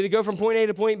 Did it go from point A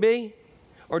to point B?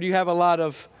 Or do you have a lot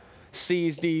of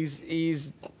C's, D's,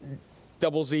 E's,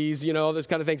 double Z's, you know, all those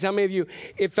kind of things. How many of you,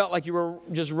 it felt like you were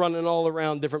just running all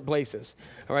around different places,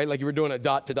 all right? Like you were doing a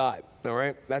dot to dot, all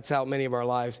right? That's how many of our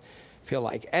lives feel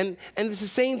like. And it's the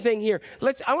same thing here.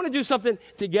 I want to do something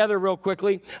together real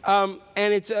quickly, and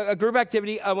it's a group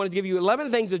activity. I want to give you 11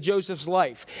 things of Joseph's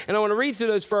life, and I want to read through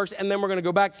those first, and then we're going to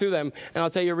go back through them, and I'll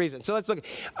tell you a reason. So let's look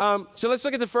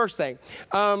at the first thing.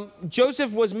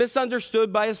 Joseph was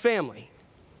misunderstood by his family.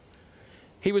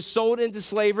 He was sold into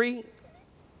slavery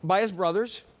by his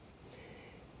brothers.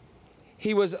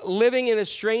 He was living in a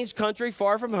strange country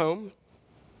far from home.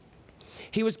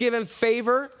 He was given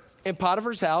favor in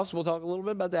Potiphar's house. We'll talk a little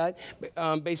bit about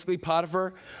that. Basically,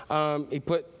 Potiphar,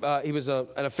 he was an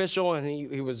official, and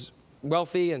he was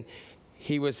wealthy, and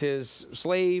he was his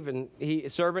slave and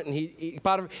servant, and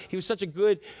Potiphar, he was such a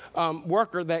good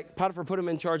worker that Potiphar put him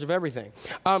in charge of everything.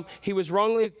 He was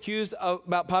wrongly accused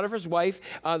about Potiphar's wife.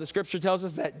 The scripture tells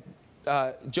us that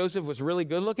Joseph was really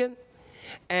good looking,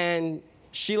 and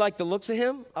she liked the looks of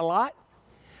him a lot.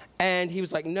 And he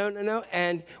was like, no, no, no.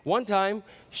 And one time,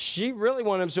 she really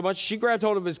wanted him so much, she grabbed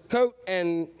hold of his coat,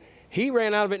 and he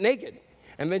ran out of it naked.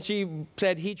 And then she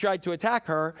said he tried to attack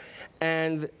her,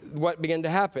 and what began to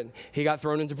happen? He got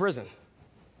thrown into prison,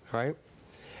 right?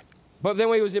 But then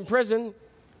when he was in prison,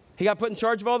 he got put in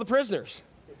charge of all the prisoners.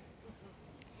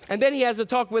 And then he has a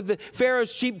talk with the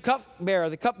Pharaoh's chief cupbearer.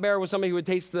 The cupbearer was somebody who would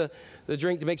taste the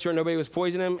drink to make sure nobody was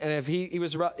poisoning him. And if he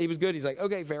was good, he's like,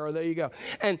 okay, Pharaoh, there you go.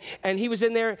 And he was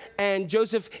in there, and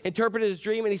Joseph interpreted his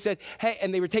dream, and he said, hey,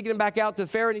 and they were taking him back out to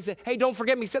Pharaoh, and he said, hey, don't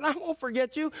forget me. He said, I won't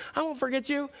forget you. I won't forget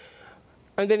you.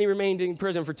 And then he remained in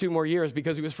prison for 2 more years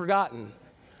because he was forgotten.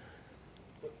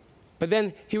 But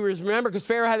then he was remembered because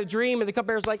Pharaoh had a dream, and the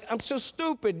cupbearer's like, I'm so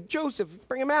stupid. Joseph,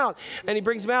 bring him out. And he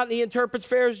brings him out, and he interprets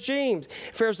Pharaoh's dreams.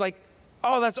 Pharaoh's like,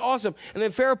 oh, that's awesome. And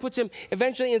then Pharaoh puts him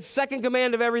eventually in second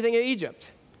command of everything in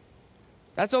Egypt.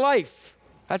 That's a life.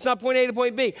 That's not point A to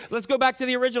point B. Let's go back to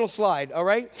the original slide, all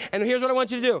right? And here's what I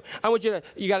want you to do. I want you to,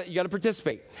 you got to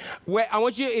participate. I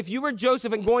want you, if you were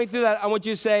Joseph and going through that, I want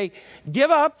you to say,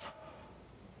 give up,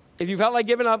 if you felt like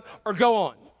giving up, or go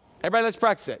on. Everybody, let's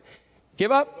practice it.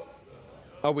 Give up.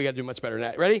 Oh, we got to do much better than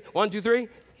that. Ready? 1, 2, 3.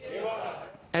 Give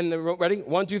up. And ready?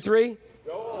 1, 2, 3.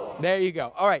 Go on. There you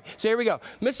go. All right. So here we go.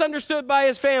 Misunderstood by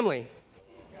his family.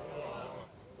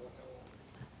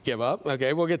 Give up.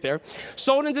 Okay, we'll get there.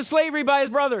 Sold into slavery by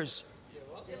his brothers.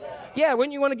 Give up. Yeah,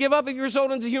 wouldn't you want to give up if you were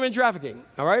sold into human trafficking?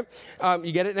 All right.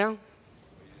 You get it now?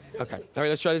 Okay. All right.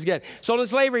 Let's try this again. Sold into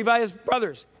slavery by his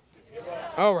brothers.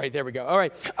 All right. There we go. All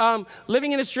right.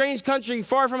 Living in a strange country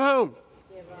far from home.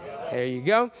 There you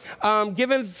go.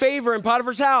 Given favor in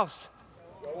Potiphar's house.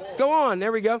 Go on.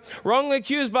 There we go. Wrongly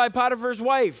accused by Potiphar's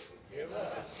wife.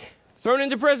 Thrown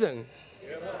into prison.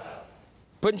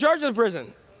 Put in charge of the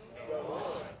prison.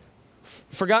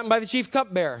 Forgotten by the chief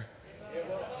cupbearer.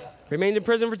 Remained in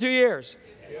prison for 2 years.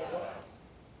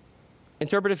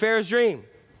 Interpreted Pharaoh's dream.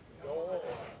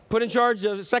 Put in charge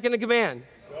of second in command.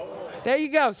 There you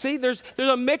go. See, there's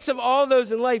a mix of all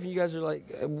those in life, and you guys are like,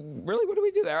 really? What do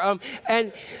we do there?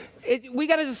 We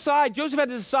got to decide. Joseph had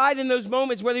to decide in those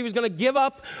moments whether he was going to give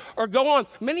up or go on.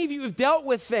 Many of you have dealt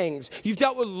with things. You've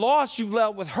dealt with loss. You've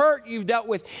dealt with hurt. You've dealt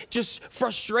with just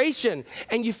frustration,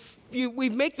 and we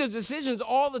make those decisions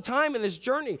all the time in this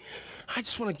journey. I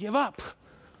just want to give up.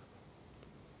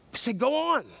 I said, go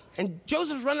on. And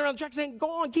Joseph's running around the track saying,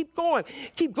 go on, keep going,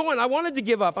 keep going. I wanted to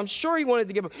give up. I'm sure he wanted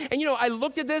to give up. And I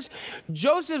looked at this.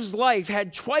 Joseph's life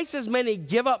had twice as many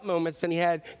give up moments than he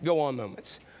had go on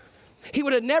moments. He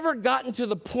would have never gotten to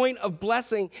the point of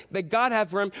blessing that God had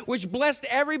for him, which blessed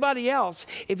everybody else,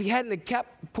 if he hadn't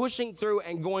kept pushing through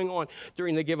and going on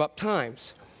during the give up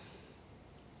times.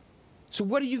 So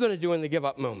what are you going to do in the give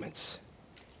up moments?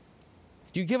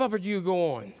 Do you give up or do you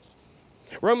go on?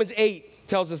 Romans 8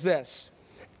 tells us this.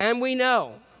 And we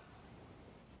know.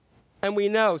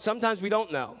 Sometimes we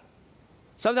don't know.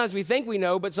 Sometimes we think we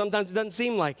know, but sometimes it doesn't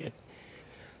seem like it.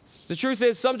 The truth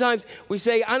is, sometimes we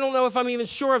say, I don't know if I'm even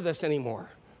sure of this anymore.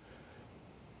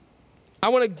 I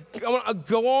want to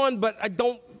go on, but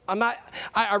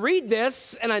I read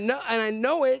this and I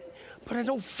know it, but I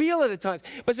don't feel it at times.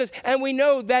 But it says, and we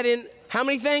know that in how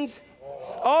many things?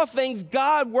 All things,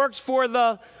 God works for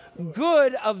the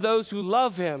good of those who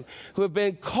love him, who have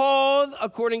been called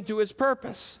according to his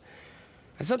purpose.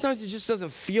 And sometimes it just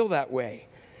doesn't feel that way.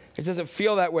 It doesn't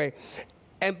feel that way.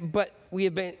 But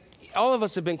all of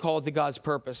us have been called to God's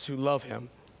purpose who love him.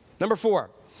 Number 4,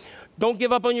 don't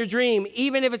give up on your dream,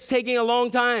 even if it's taking a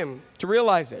long time to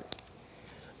realize it.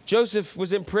 Joseph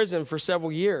was in prison for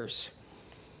several years.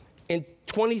 In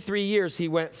 23 years, he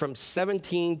went from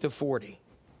 17 to 40.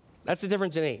 That's the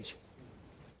difference in age.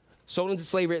 sold into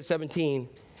slavery at 17,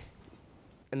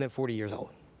 and then 40 years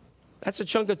old. That's a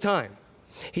chunk of time.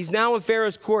 He's now in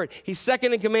Pharaoh's court. He's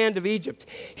second in command of Egypt.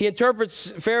 He interprets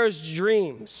Pharaoh's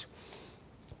dreams,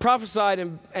 prophesied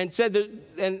and said that,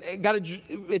 and got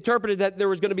interpreted that there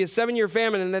was going to be a 7-year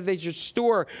famine and that they should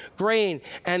store grain.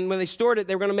 And when they stored it,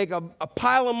 they were going to make a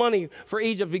pile of money for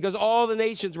Egypt because all the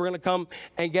nations were going to come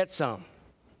and get some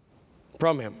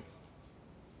from him.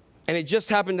 And it just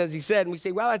happened as he said. And we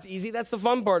say, well, that's easy. That's the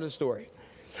fun part of the story.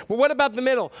 But what about the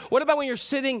middle? What about when you're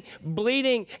sitting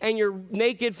bleeding and you're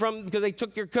naked because they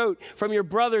took your coat from your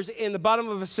brothers in the bottom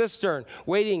of a cistern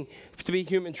waiting to be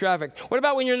human trafficked? What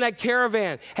about when you're in that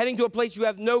caravan heading to a place you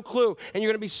have no clue and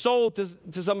you're going to be sold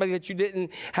to somebody that you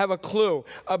didn't have a clue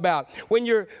about? When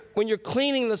you're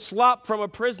cleaning the slop from a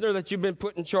prisoner that you've been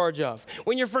put in charge of?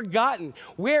 When you're forgotten?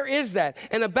 Where is that?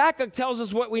 And Habakkuk tells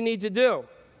us what we need to do.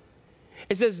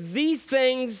 It says, these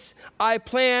things I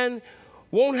plan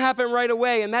won't happen right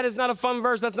away. And that is not a fun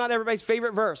verse. That's not everybody's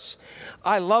favorite verse.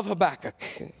 I love Habakkuk.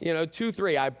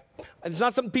 2:3. It's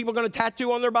not something people are going to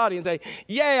tattoo on their body and say,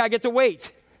 yay, I get to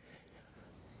wait.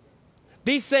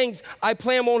 These things I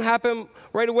plan won't happen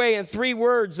right away in 3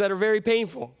 words that are very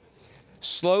painful.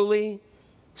 Slowly,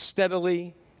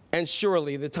 steadily, and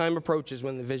surely the time approaches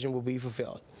when the vision will be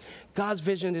fulfilled. God's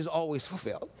vision is always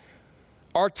fulfilled.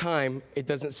 Our time, it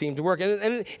doesn't seem to work.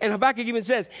 And Habakkuk even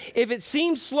says, if it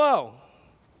seems slow,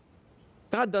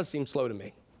 God does seem slow to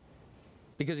me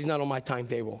because he's not on my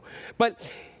timetable.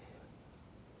 But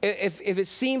if it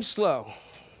seems slow,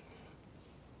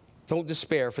 don't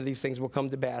despair, for these things will come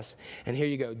to pass. And here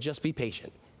you go. Just be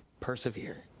patient.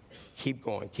 Persevere. Keep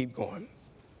going. Keep going.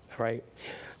 All right?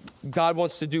 God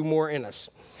wants to do more in us.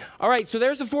 All right, so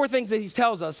there's the 4 things that he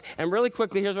tells us. And really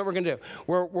quickly, here's what we're going to do.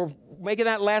 We're making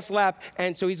that last lap,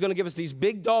 and so he's going to give us these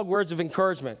big dog words of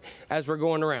encouragement as we're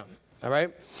going around. All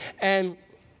right? And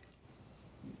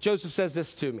Joseph says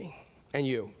this to me and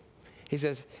you. He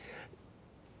says,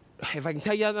 if I can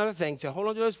tell you another thing, so hold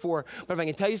on to those 4, but if I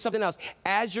can tell you something else,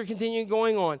 as you're continuing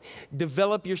going on,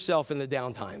 develop yourself in the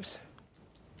down times.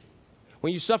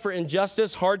 When you suffer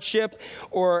injustice, hardship,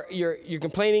 or you're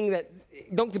complaining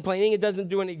don't complaining, it doesn't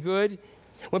do any good.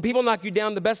 When people knock you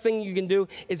down, the best thing you can do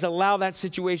is allow that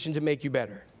situation to make you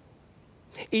better.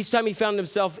 Each time he found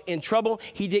himself in trouble,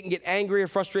 he didn't get angry or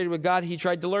frustrated with God. He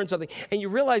tried to learn something. And you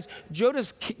realize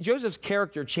Joseph's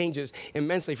character changes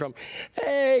immensely from,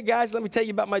 hey, guys, let me tell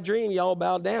you about my dream. Y'all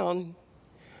bow down,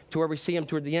 to where we see him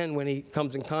toward the end when he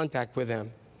comes in contact with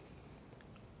them.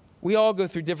 We all go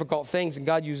through difficult things, and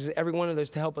God uses every one of those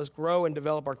to help us grow and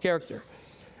develop our character.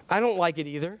 I don't like it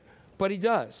either, but he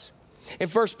does. In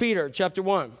 1 Peter chapter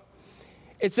 1,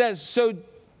 it says, so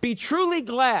be truly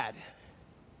glad.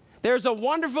 There's a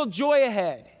wonderful joy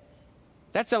ahead.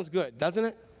 That sounds good, doesn't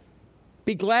it?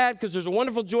 Be glad because there's a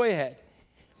wonderful joy ahead.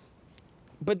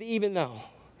 But even though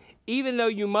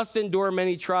you must endure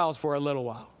many trials for a little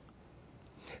while,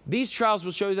 these trials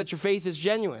will show you that your faith is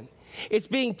genuine. It's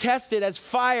being tested as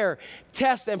fire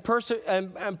tests and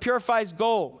purifies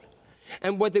gold.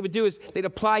 And what they would do is they'd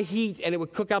apply heat and it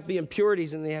would cook out the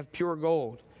impurities and they have pure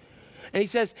gold. And he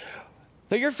says,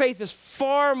 though your faith is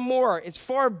far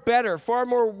better, far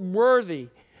more worthy,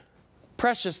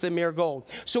 precious than mere gold.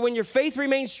 So when your faith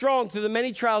remains strong through the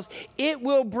many trials, it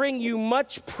will bring you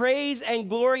much praise and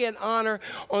glory and honor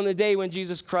on the day when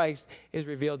Jesus Christ is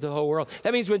revealed to the whole world.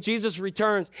 That means when Jesus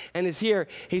returns and is here,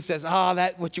 he says,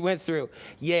 that what you went through.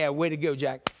 Yeah, way to go,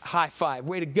 Jack. High five.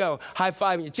 Way to go. High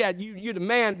five in your chat. You're the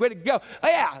man. Way to go. Oh,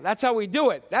 yeah, that's how we do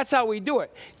it. That's how we do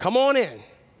it. Come on in.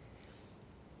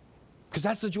 Because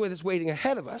that's the joy that's waiting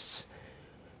ahead of us.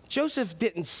 Joseph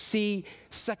didn't see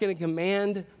second in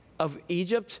command of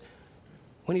Egypt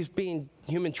when he was being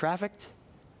human trafficked.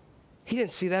 He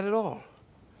didn't see that at all.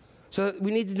 So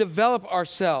we need to develop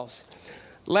ourselves.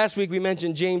 Last week we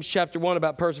mentioned James chapter 1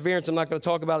 about perseverance. I'm not going to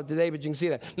talk about it today, but you can see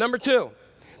that. Number 2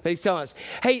 that he's telling us.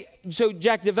 Hey, so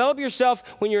Jack, develop yourself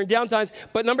when you're in downtimes.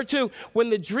 But number 2, when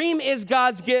the dream is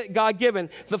God-given,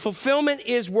 the fulfillment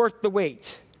is worth the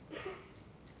wait.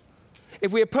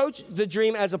 If we approach the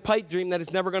dream as a pipe dream that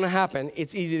it's never going to happen,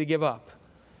 it's easy to give up.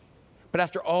 But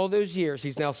after all those years,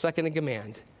 he's now second in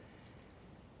command.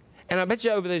 And I bet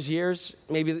you over those years,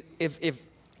 maybe if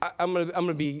I'm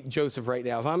gonna be Joseph right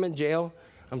now. If I'm in jail,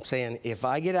 I'm saying, if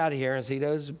I get out of here and see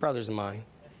those brothers of mine,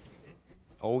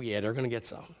 oh yeah, they're gonna get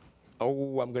some.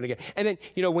 Oh, I'm gonna get. And then,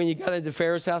 when you got into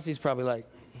Pharaoh's house, he's probably like,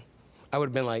 I would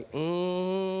have been like,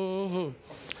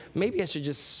 maybe I should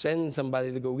just send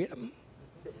somebody to go get him.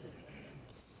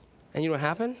 And you know what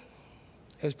happened?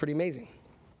 It was pretty amazing.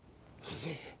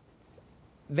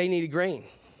 They needed grain.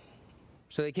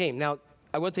 So they came. Now,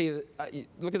 I will tell you,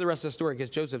 look at the rest of the story, because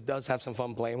Joseph does have some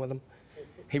fun playing with him.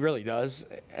 He really does,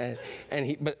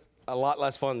 but a lot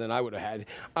less fun than I would have had.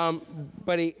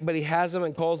 But he has them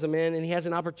and calls them in, and he has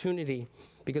an opportunity,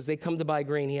 because they come to buy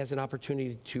grain. He has an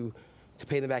opportunity to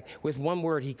pay them back. With one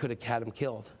word, he could have had them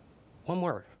killed. One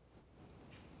word.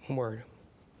 One word.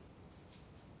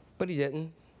 But he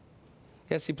didn't.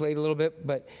 Yes, he played a little bit,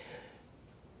 but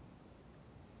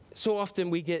so often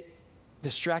we get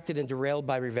distracted and derailed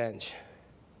by revenge.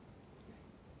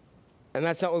 And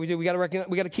that's not what we do. We got to recognize,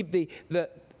 we got to keep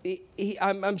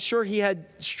I'm sure he had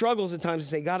struggles at times to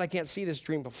say, God, I can't see this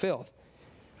dream fulfilled.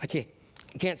 I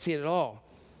can't see it at all.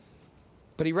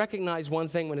 But he recognized one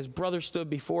thing when his brother stood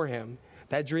before him,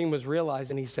 that dream was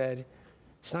realized, and he said,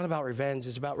 it's not about revenge,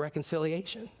 it's about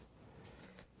reconciliation.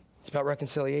 It's about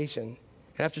reconciliation.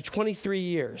 And after 23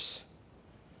 years,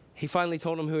 he finally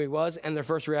told them who he was, and their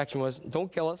first reaction was,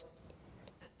 don't kill us.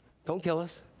 Don't kill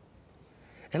us.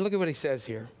 And look at what he says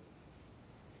here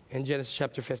in Genesis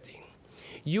chapter 50.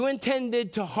 You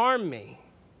intended to harm me,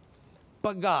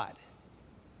 but God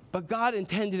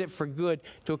intended it for good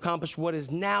to accomplish what is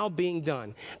now being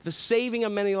done, the saving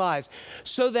of many lives.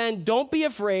 So then, don't be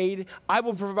afraid. I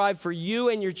will provide for you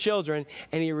and your children.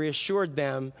 And he reassured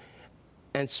them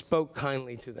and spoke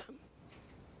kindly to them.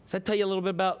 Does that tell you a little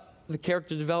bit about the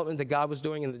character development that God was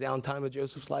doing in the downtime of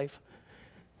Joseph's life?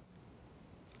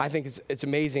 I think it's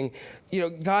amazing. You know,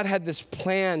 God had this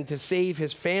plan to save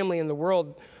his family and the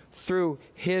world through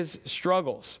his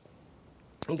struggles.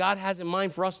 And God has in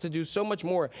mind for us to do so much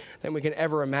more than we can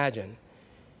ever imagine.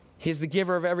 He's the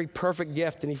giver of every perfect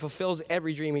gift, and he fulfills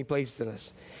every dream he placed in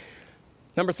us.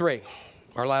 Number 3,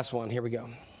 our last one. Here we go.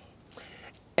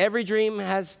 Every dream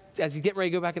has, as he's getting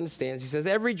ready to go back in the stands, he says,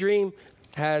 every dream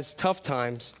has tough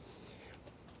times.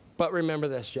 But remember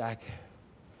this, Jack.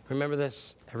 Remember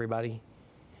this, everybody.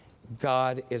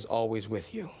 God is always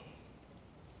with you.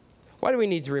 Why do we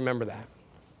need to remember that?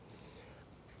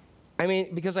 I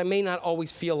mean, because I may not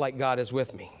always feel like God is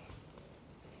with me.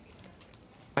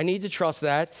 I need to trust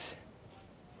that.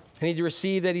 I need to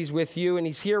receive that he's with you, and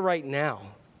he's here right now.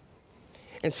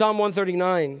 In Psalm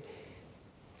 139,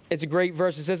 it's a great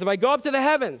verse. It says, if I go up to the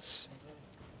heavens,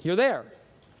 you're there.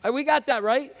 We got that,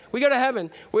 right? We go to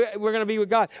heaven, we're going to be with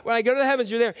God. When I go to the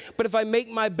heavens, you're there. But if I make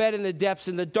my bed in the depths,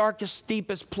 in the darkest,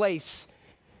 steepest place,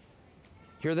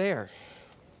 you're there.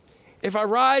 If I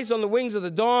rise on the wings of the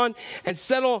dawn and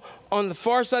settle on the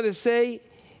far side of the sea,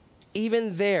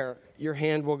 even there your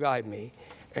hand will guide me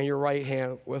and your right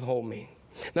hand will hold me.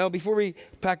 Now, before we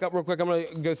pack up real quick, I'm going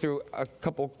to go through a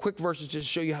couple quick verses just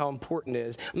to show you how important it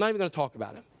is. I'm not even going to talk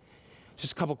about it.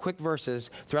 Just a couple quick verses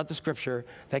throughout the scripture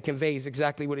that conveys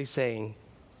exactly what he's saying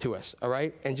to us, all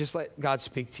right? And just let God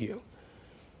speak to you.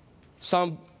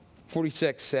 Psalm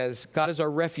 46 says, God is our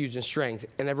refuge and strength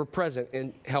and ever present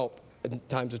in help in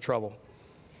times of trouble.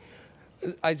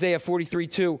 Isaiah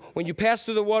 43:2, when you pass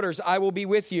through the waters, I will be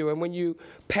with you. And when you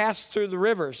pass through the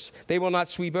rivers, they will not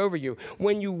sweep over you.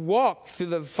 When you walk through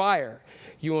the fire,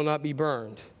 you will not be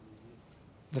burned.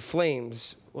 The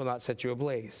flames will not set you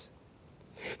ablaze.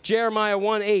 Jeremiah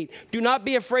 1:8, do not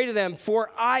be afraid of them, for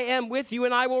I am with you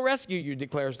and I will rescue you,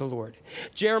 declares the Lord.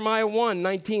 Jeremiah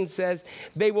 1:19 says,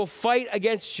 they will fight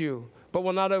against you, but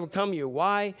will not overcome you.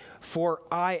 Why? For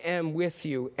I am with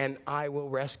you and I will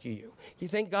rescue you. You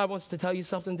think God wants to tell you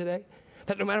something today?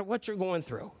 That no matter what you're going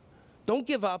through, don't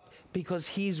give up, because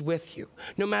he's with you.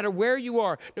 No matter where you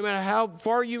are, no matter how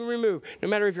far you remove, no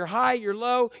matter if you're high, you're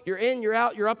low, you're in, you're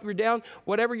out, you're up, you're down,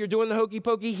 whatever you're doing the hokey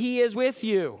pokey, he is with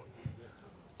you.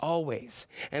 Always.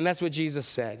 And that's what Jesus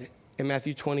said in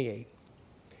Matthew 28.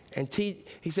 And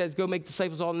he says, go make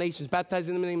disciples of all nations,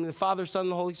 baptizing them in the name of the Father, Son,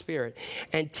 and the Holy Spirit,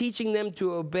 and teaching them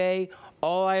to obey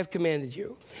all I have commanded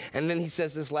you. And then he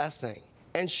says this last thing,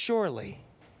 and surely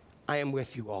I am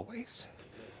with you always.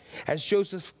 As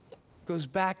Joseph goes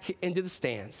back into the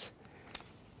stands,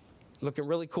 looking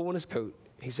really cool in his coat,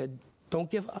 he said, don't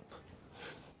give up.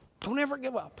 Don't ever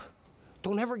give up.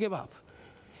 Don't ever give up.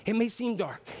 It may seem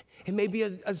dark. It may be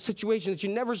a situation that you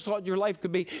never thought your life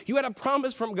could be. You had a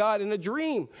promise from God in a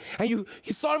dream, and you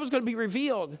thought it was going to be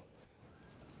revealed.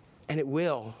 And it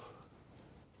will.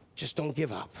 Just don't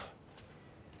give up.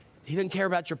 He doesn't care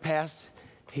about your past.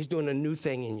 He's doing a new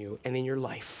thing in you and in your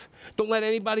life. Don't let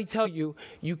anybody tell you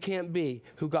you can't be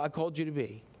who God called you to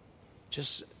be.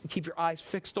 Just keep your eyes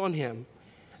fixed on him,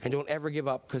 and don't ever give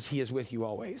up, because he is with you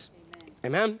always.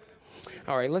 Amen? Amen?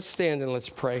 All right, let's stand and let's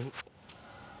pray.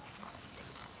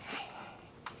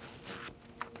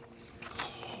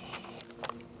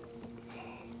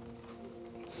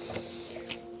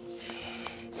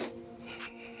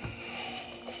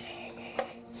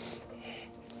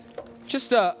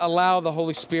 Just allow the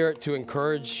Holy Spirit to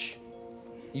encourage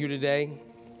you today,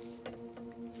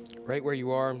 right where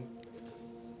you are.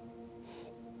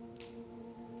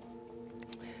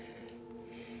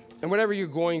 And whatever you're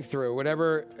going through,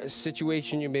 whatever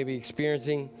situation you may be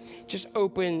experiencing, just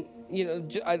open,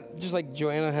 just like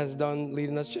Joanna has done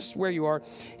leading us, just where you are.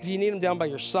 If you need them down by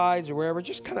your sides or wherever,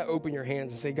 just kind of open your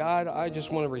hands and say, God, I just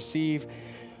want to receive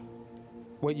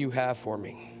what you have for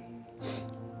me.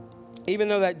 Even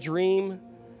though that dream,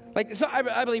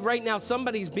 I believe right now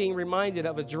somebody's being reminded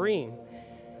of a dream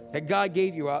that God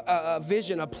gave you, a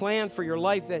vision, a plan for your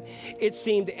life that it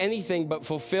seemed anything but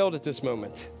fulfilled at this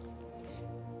moment.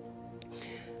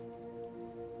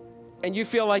 And you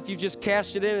feel like you just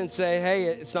cashed it in and say, hey,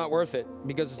 it's not worth it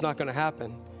because it's not going to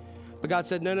happen. But God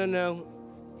said, no.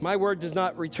 My word does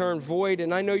not return void.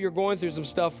 And I know you're going through some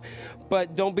stuff,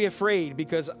 but don't be afraid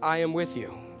because I am with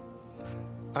you.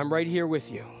 I'm right here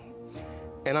with you.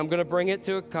 And I'm going to bring it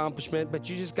to accomplishment, but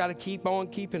you just got to keep on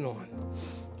keeping on.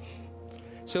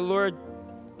 So, Lord,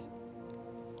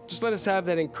 just let us have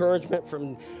that encouragement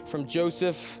from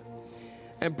Joseph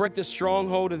and break the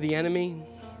stronghold of the enemy,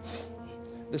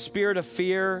 the spirit of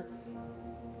fear.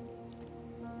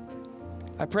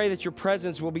 I pray that your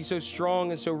presence will be so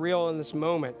strong and so real in this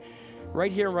moment,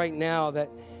 right here, right now, that,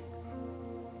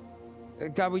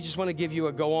 God, we just want to give you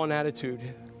a go-on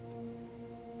attitude.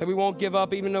 That we won't give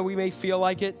up, even though we may feel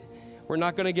like it. We're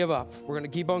not going to give up. We're going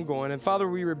to keep on going. And Father,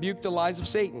 we rebuke the lies of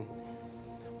Satan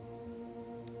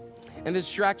and the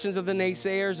distractions of the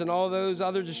naysayers and all those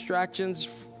other distractions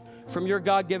from your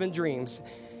God-given dreams.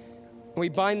 We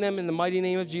bind them in the mighty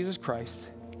name of Jesus Christ.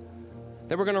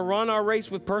 That we're going to run our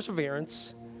race with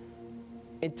perseverance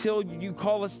until you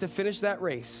call us to finish that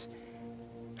race.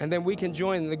 And then we can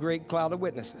join the great cloud of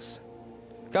witnesses.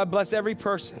 God bless every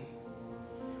person.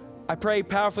 I pray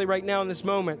powerfully right now in this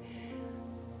moment,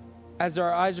 as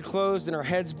our eyes are closed and our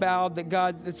heads bowed, that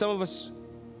God, that some of us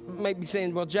might be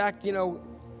saying, well, Jack,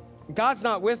 God's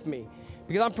not with me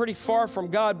because I'm pretty far from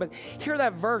God. But hear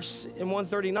that verse in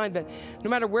 139 that no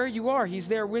matter where you are, he's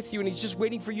there with you and he's just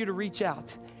waiting for you to reach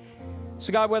out.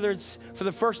 So God, whether it's for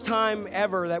the first time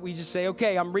ever that we just say,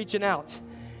 okay, I'm reaching out,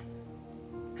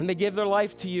 and they give their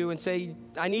life to you and say,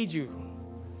 I need you.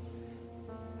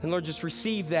 And Lord, just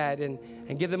receive that and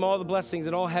give them all the blessings,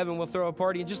 and all heaven will throw a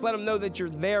party, and just let them know that you're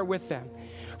there with them.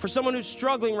 For someone who's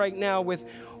struggling right now with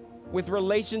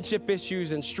relationship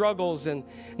issues and struggles and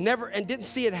didn't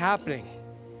see it happening,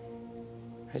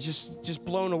 and just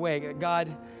blown away,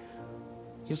 God,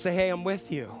 you'll say, hey, I'm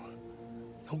with you.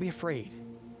 Don't be afraid.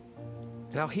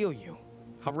 And I'll heal you.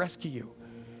 I'll rescue you.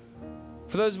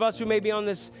 For those of us who may be on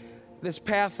this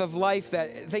path of life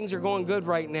that things are going good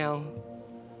right now,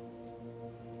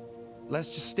 let's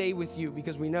just stay with you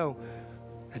because we know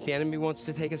that the enemy wants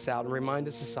to take us out and remind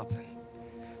us of something.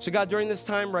 So God, during this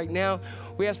time right now,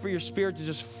 we ask for your spirit to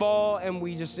just fall, and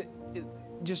we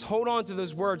just hold on to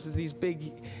those words that these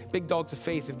big dogs of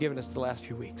faith have given us the last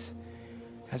few weeks.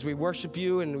 As we worship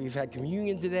you and we've had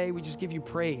communion today, we just give you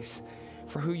praise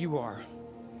for who you are.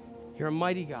 You're a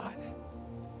mighty God.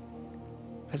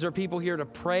 As there are people here to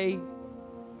pray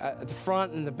at the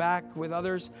front and the back with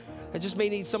others that just may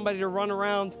need somebody to run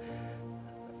around,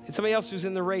 somebody else who's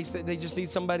in the race, that they just need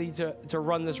somebody to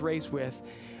run this race with,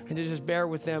 and to just bear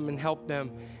with them and help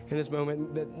them in this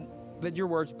moment, that your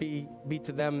words be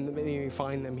to them, that maybe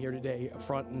find them here today, up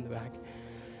front and the back.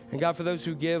 And God, for those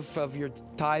who give of your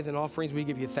tithe and offerings, we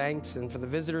give you thanks. And for the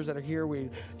visitors that are here,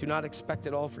 we do not expect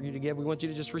it all for you to give. We want you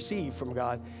to just receive from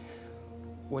God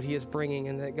what he is bringing,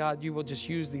 and that, God, you will just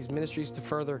use these ministries to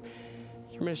further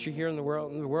your ministry here in the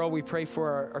world. In the world, we pray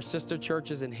for our sister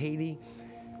churches in Haiti.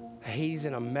 Haiti's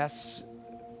in a mess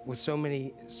with so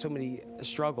many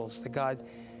struggles, that, God,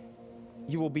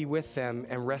 you will be with them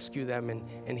and rescue them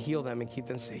and heal them and keep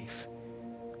them safe.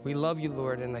 We love you,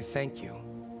 Lord, and I thank you.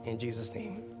 In Jesus'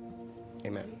 name,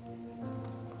 amen.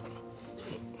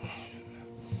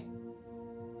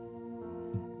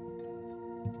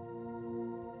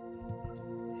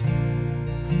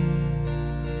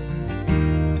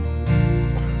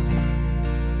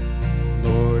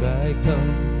 Lord, I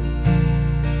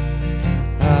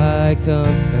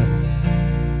confess,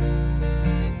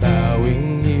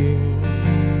 bowing here,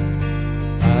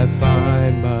 I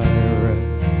find my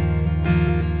rest,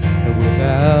 and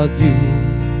without you,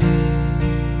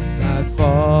 I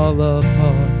fall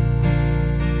apart.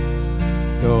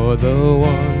 You're the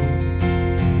one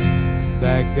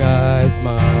that guides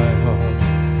my heart.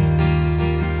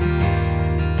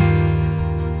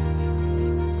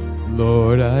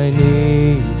 Lord, I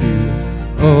need you.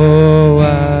 Oh,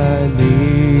 I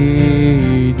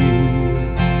need you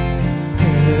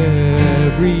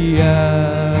every hour.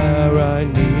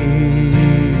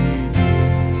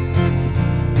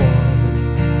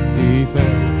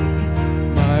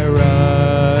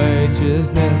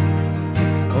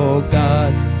 Oh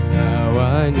God, how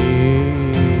I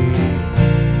need.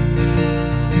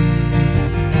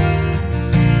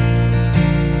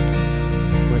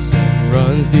 Where sin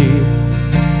runs deep,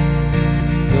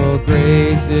 your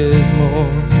grace is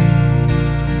more.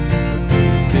 Where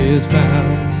peace is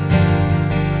found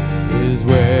is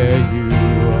where you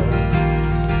are.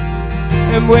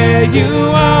 And where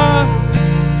you are,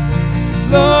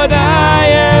 Lord, I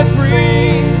am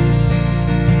free.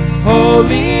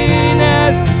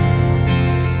 Holiness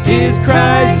is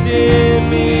Christ in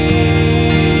me.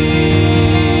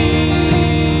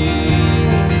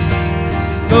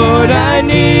 Lord, I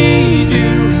need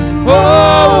you.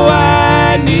 Oh,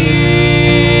 I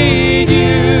need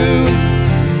you.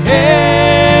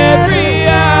 Every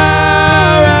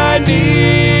hour I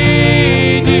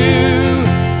need you.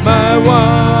 My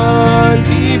one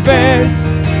defense,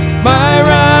 my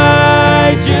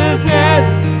righteousness.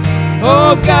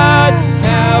 Oh God,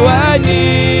 how I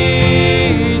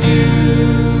need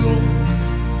you.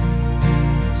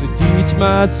 So teach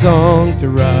my song to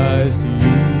rise to you.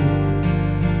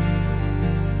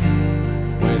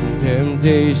 When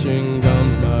temptation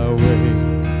comes my way,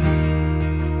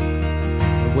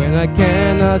 and when I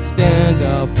cannot stand,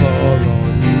 I'll fall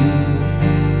on you.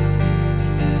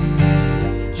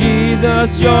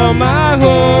 Jesus, you're my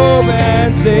hope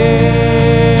and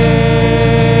stay.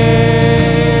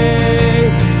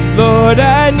 Lord,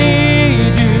 I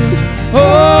need you.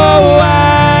 Oh,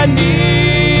 I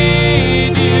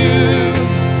need you.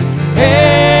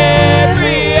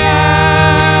 Every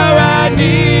hour I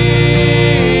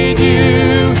need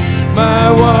you.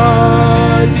 My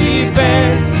one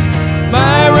defense,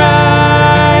 my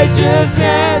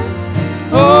righteousness.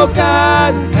 Oh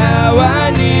God, how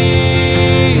I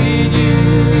need you.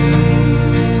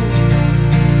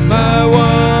 My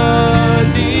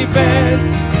one defense,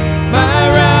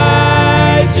 my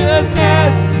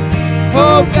righteousness.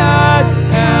 Oh God,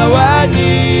 how I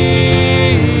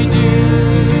need you.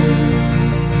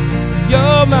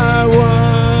 You're my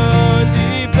one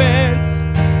defense,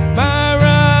 my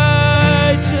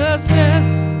righteousness.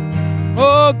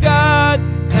 Oh God,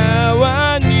 how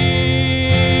I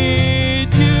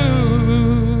need you.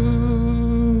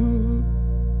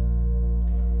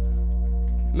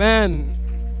 Man,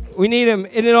 we need him.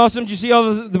 Isn't it awesome? Did you see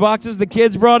all the boxes the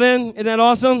kids brought in? Isn't that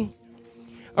awesome?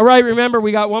 All right, remember,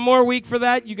 we got one more week for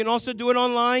that. You can also do it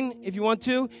online if you want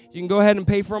to. You can go ahead and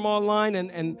pay for them online,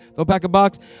 and they'll pack a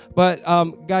box. But,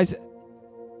 guys,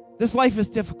 this life is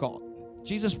difficult.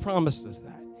 Jesus promised us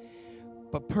that.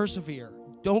 But persevere.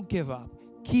 Don't give up.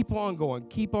 Keep on going.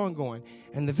 Keep on going.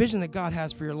 And the vision that God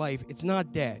has for your life, it's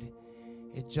not dead.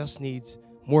 It just needs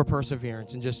more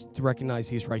perseverance and just to recognize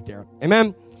he's right there.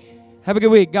 Amen? Have a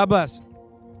good week. God bless.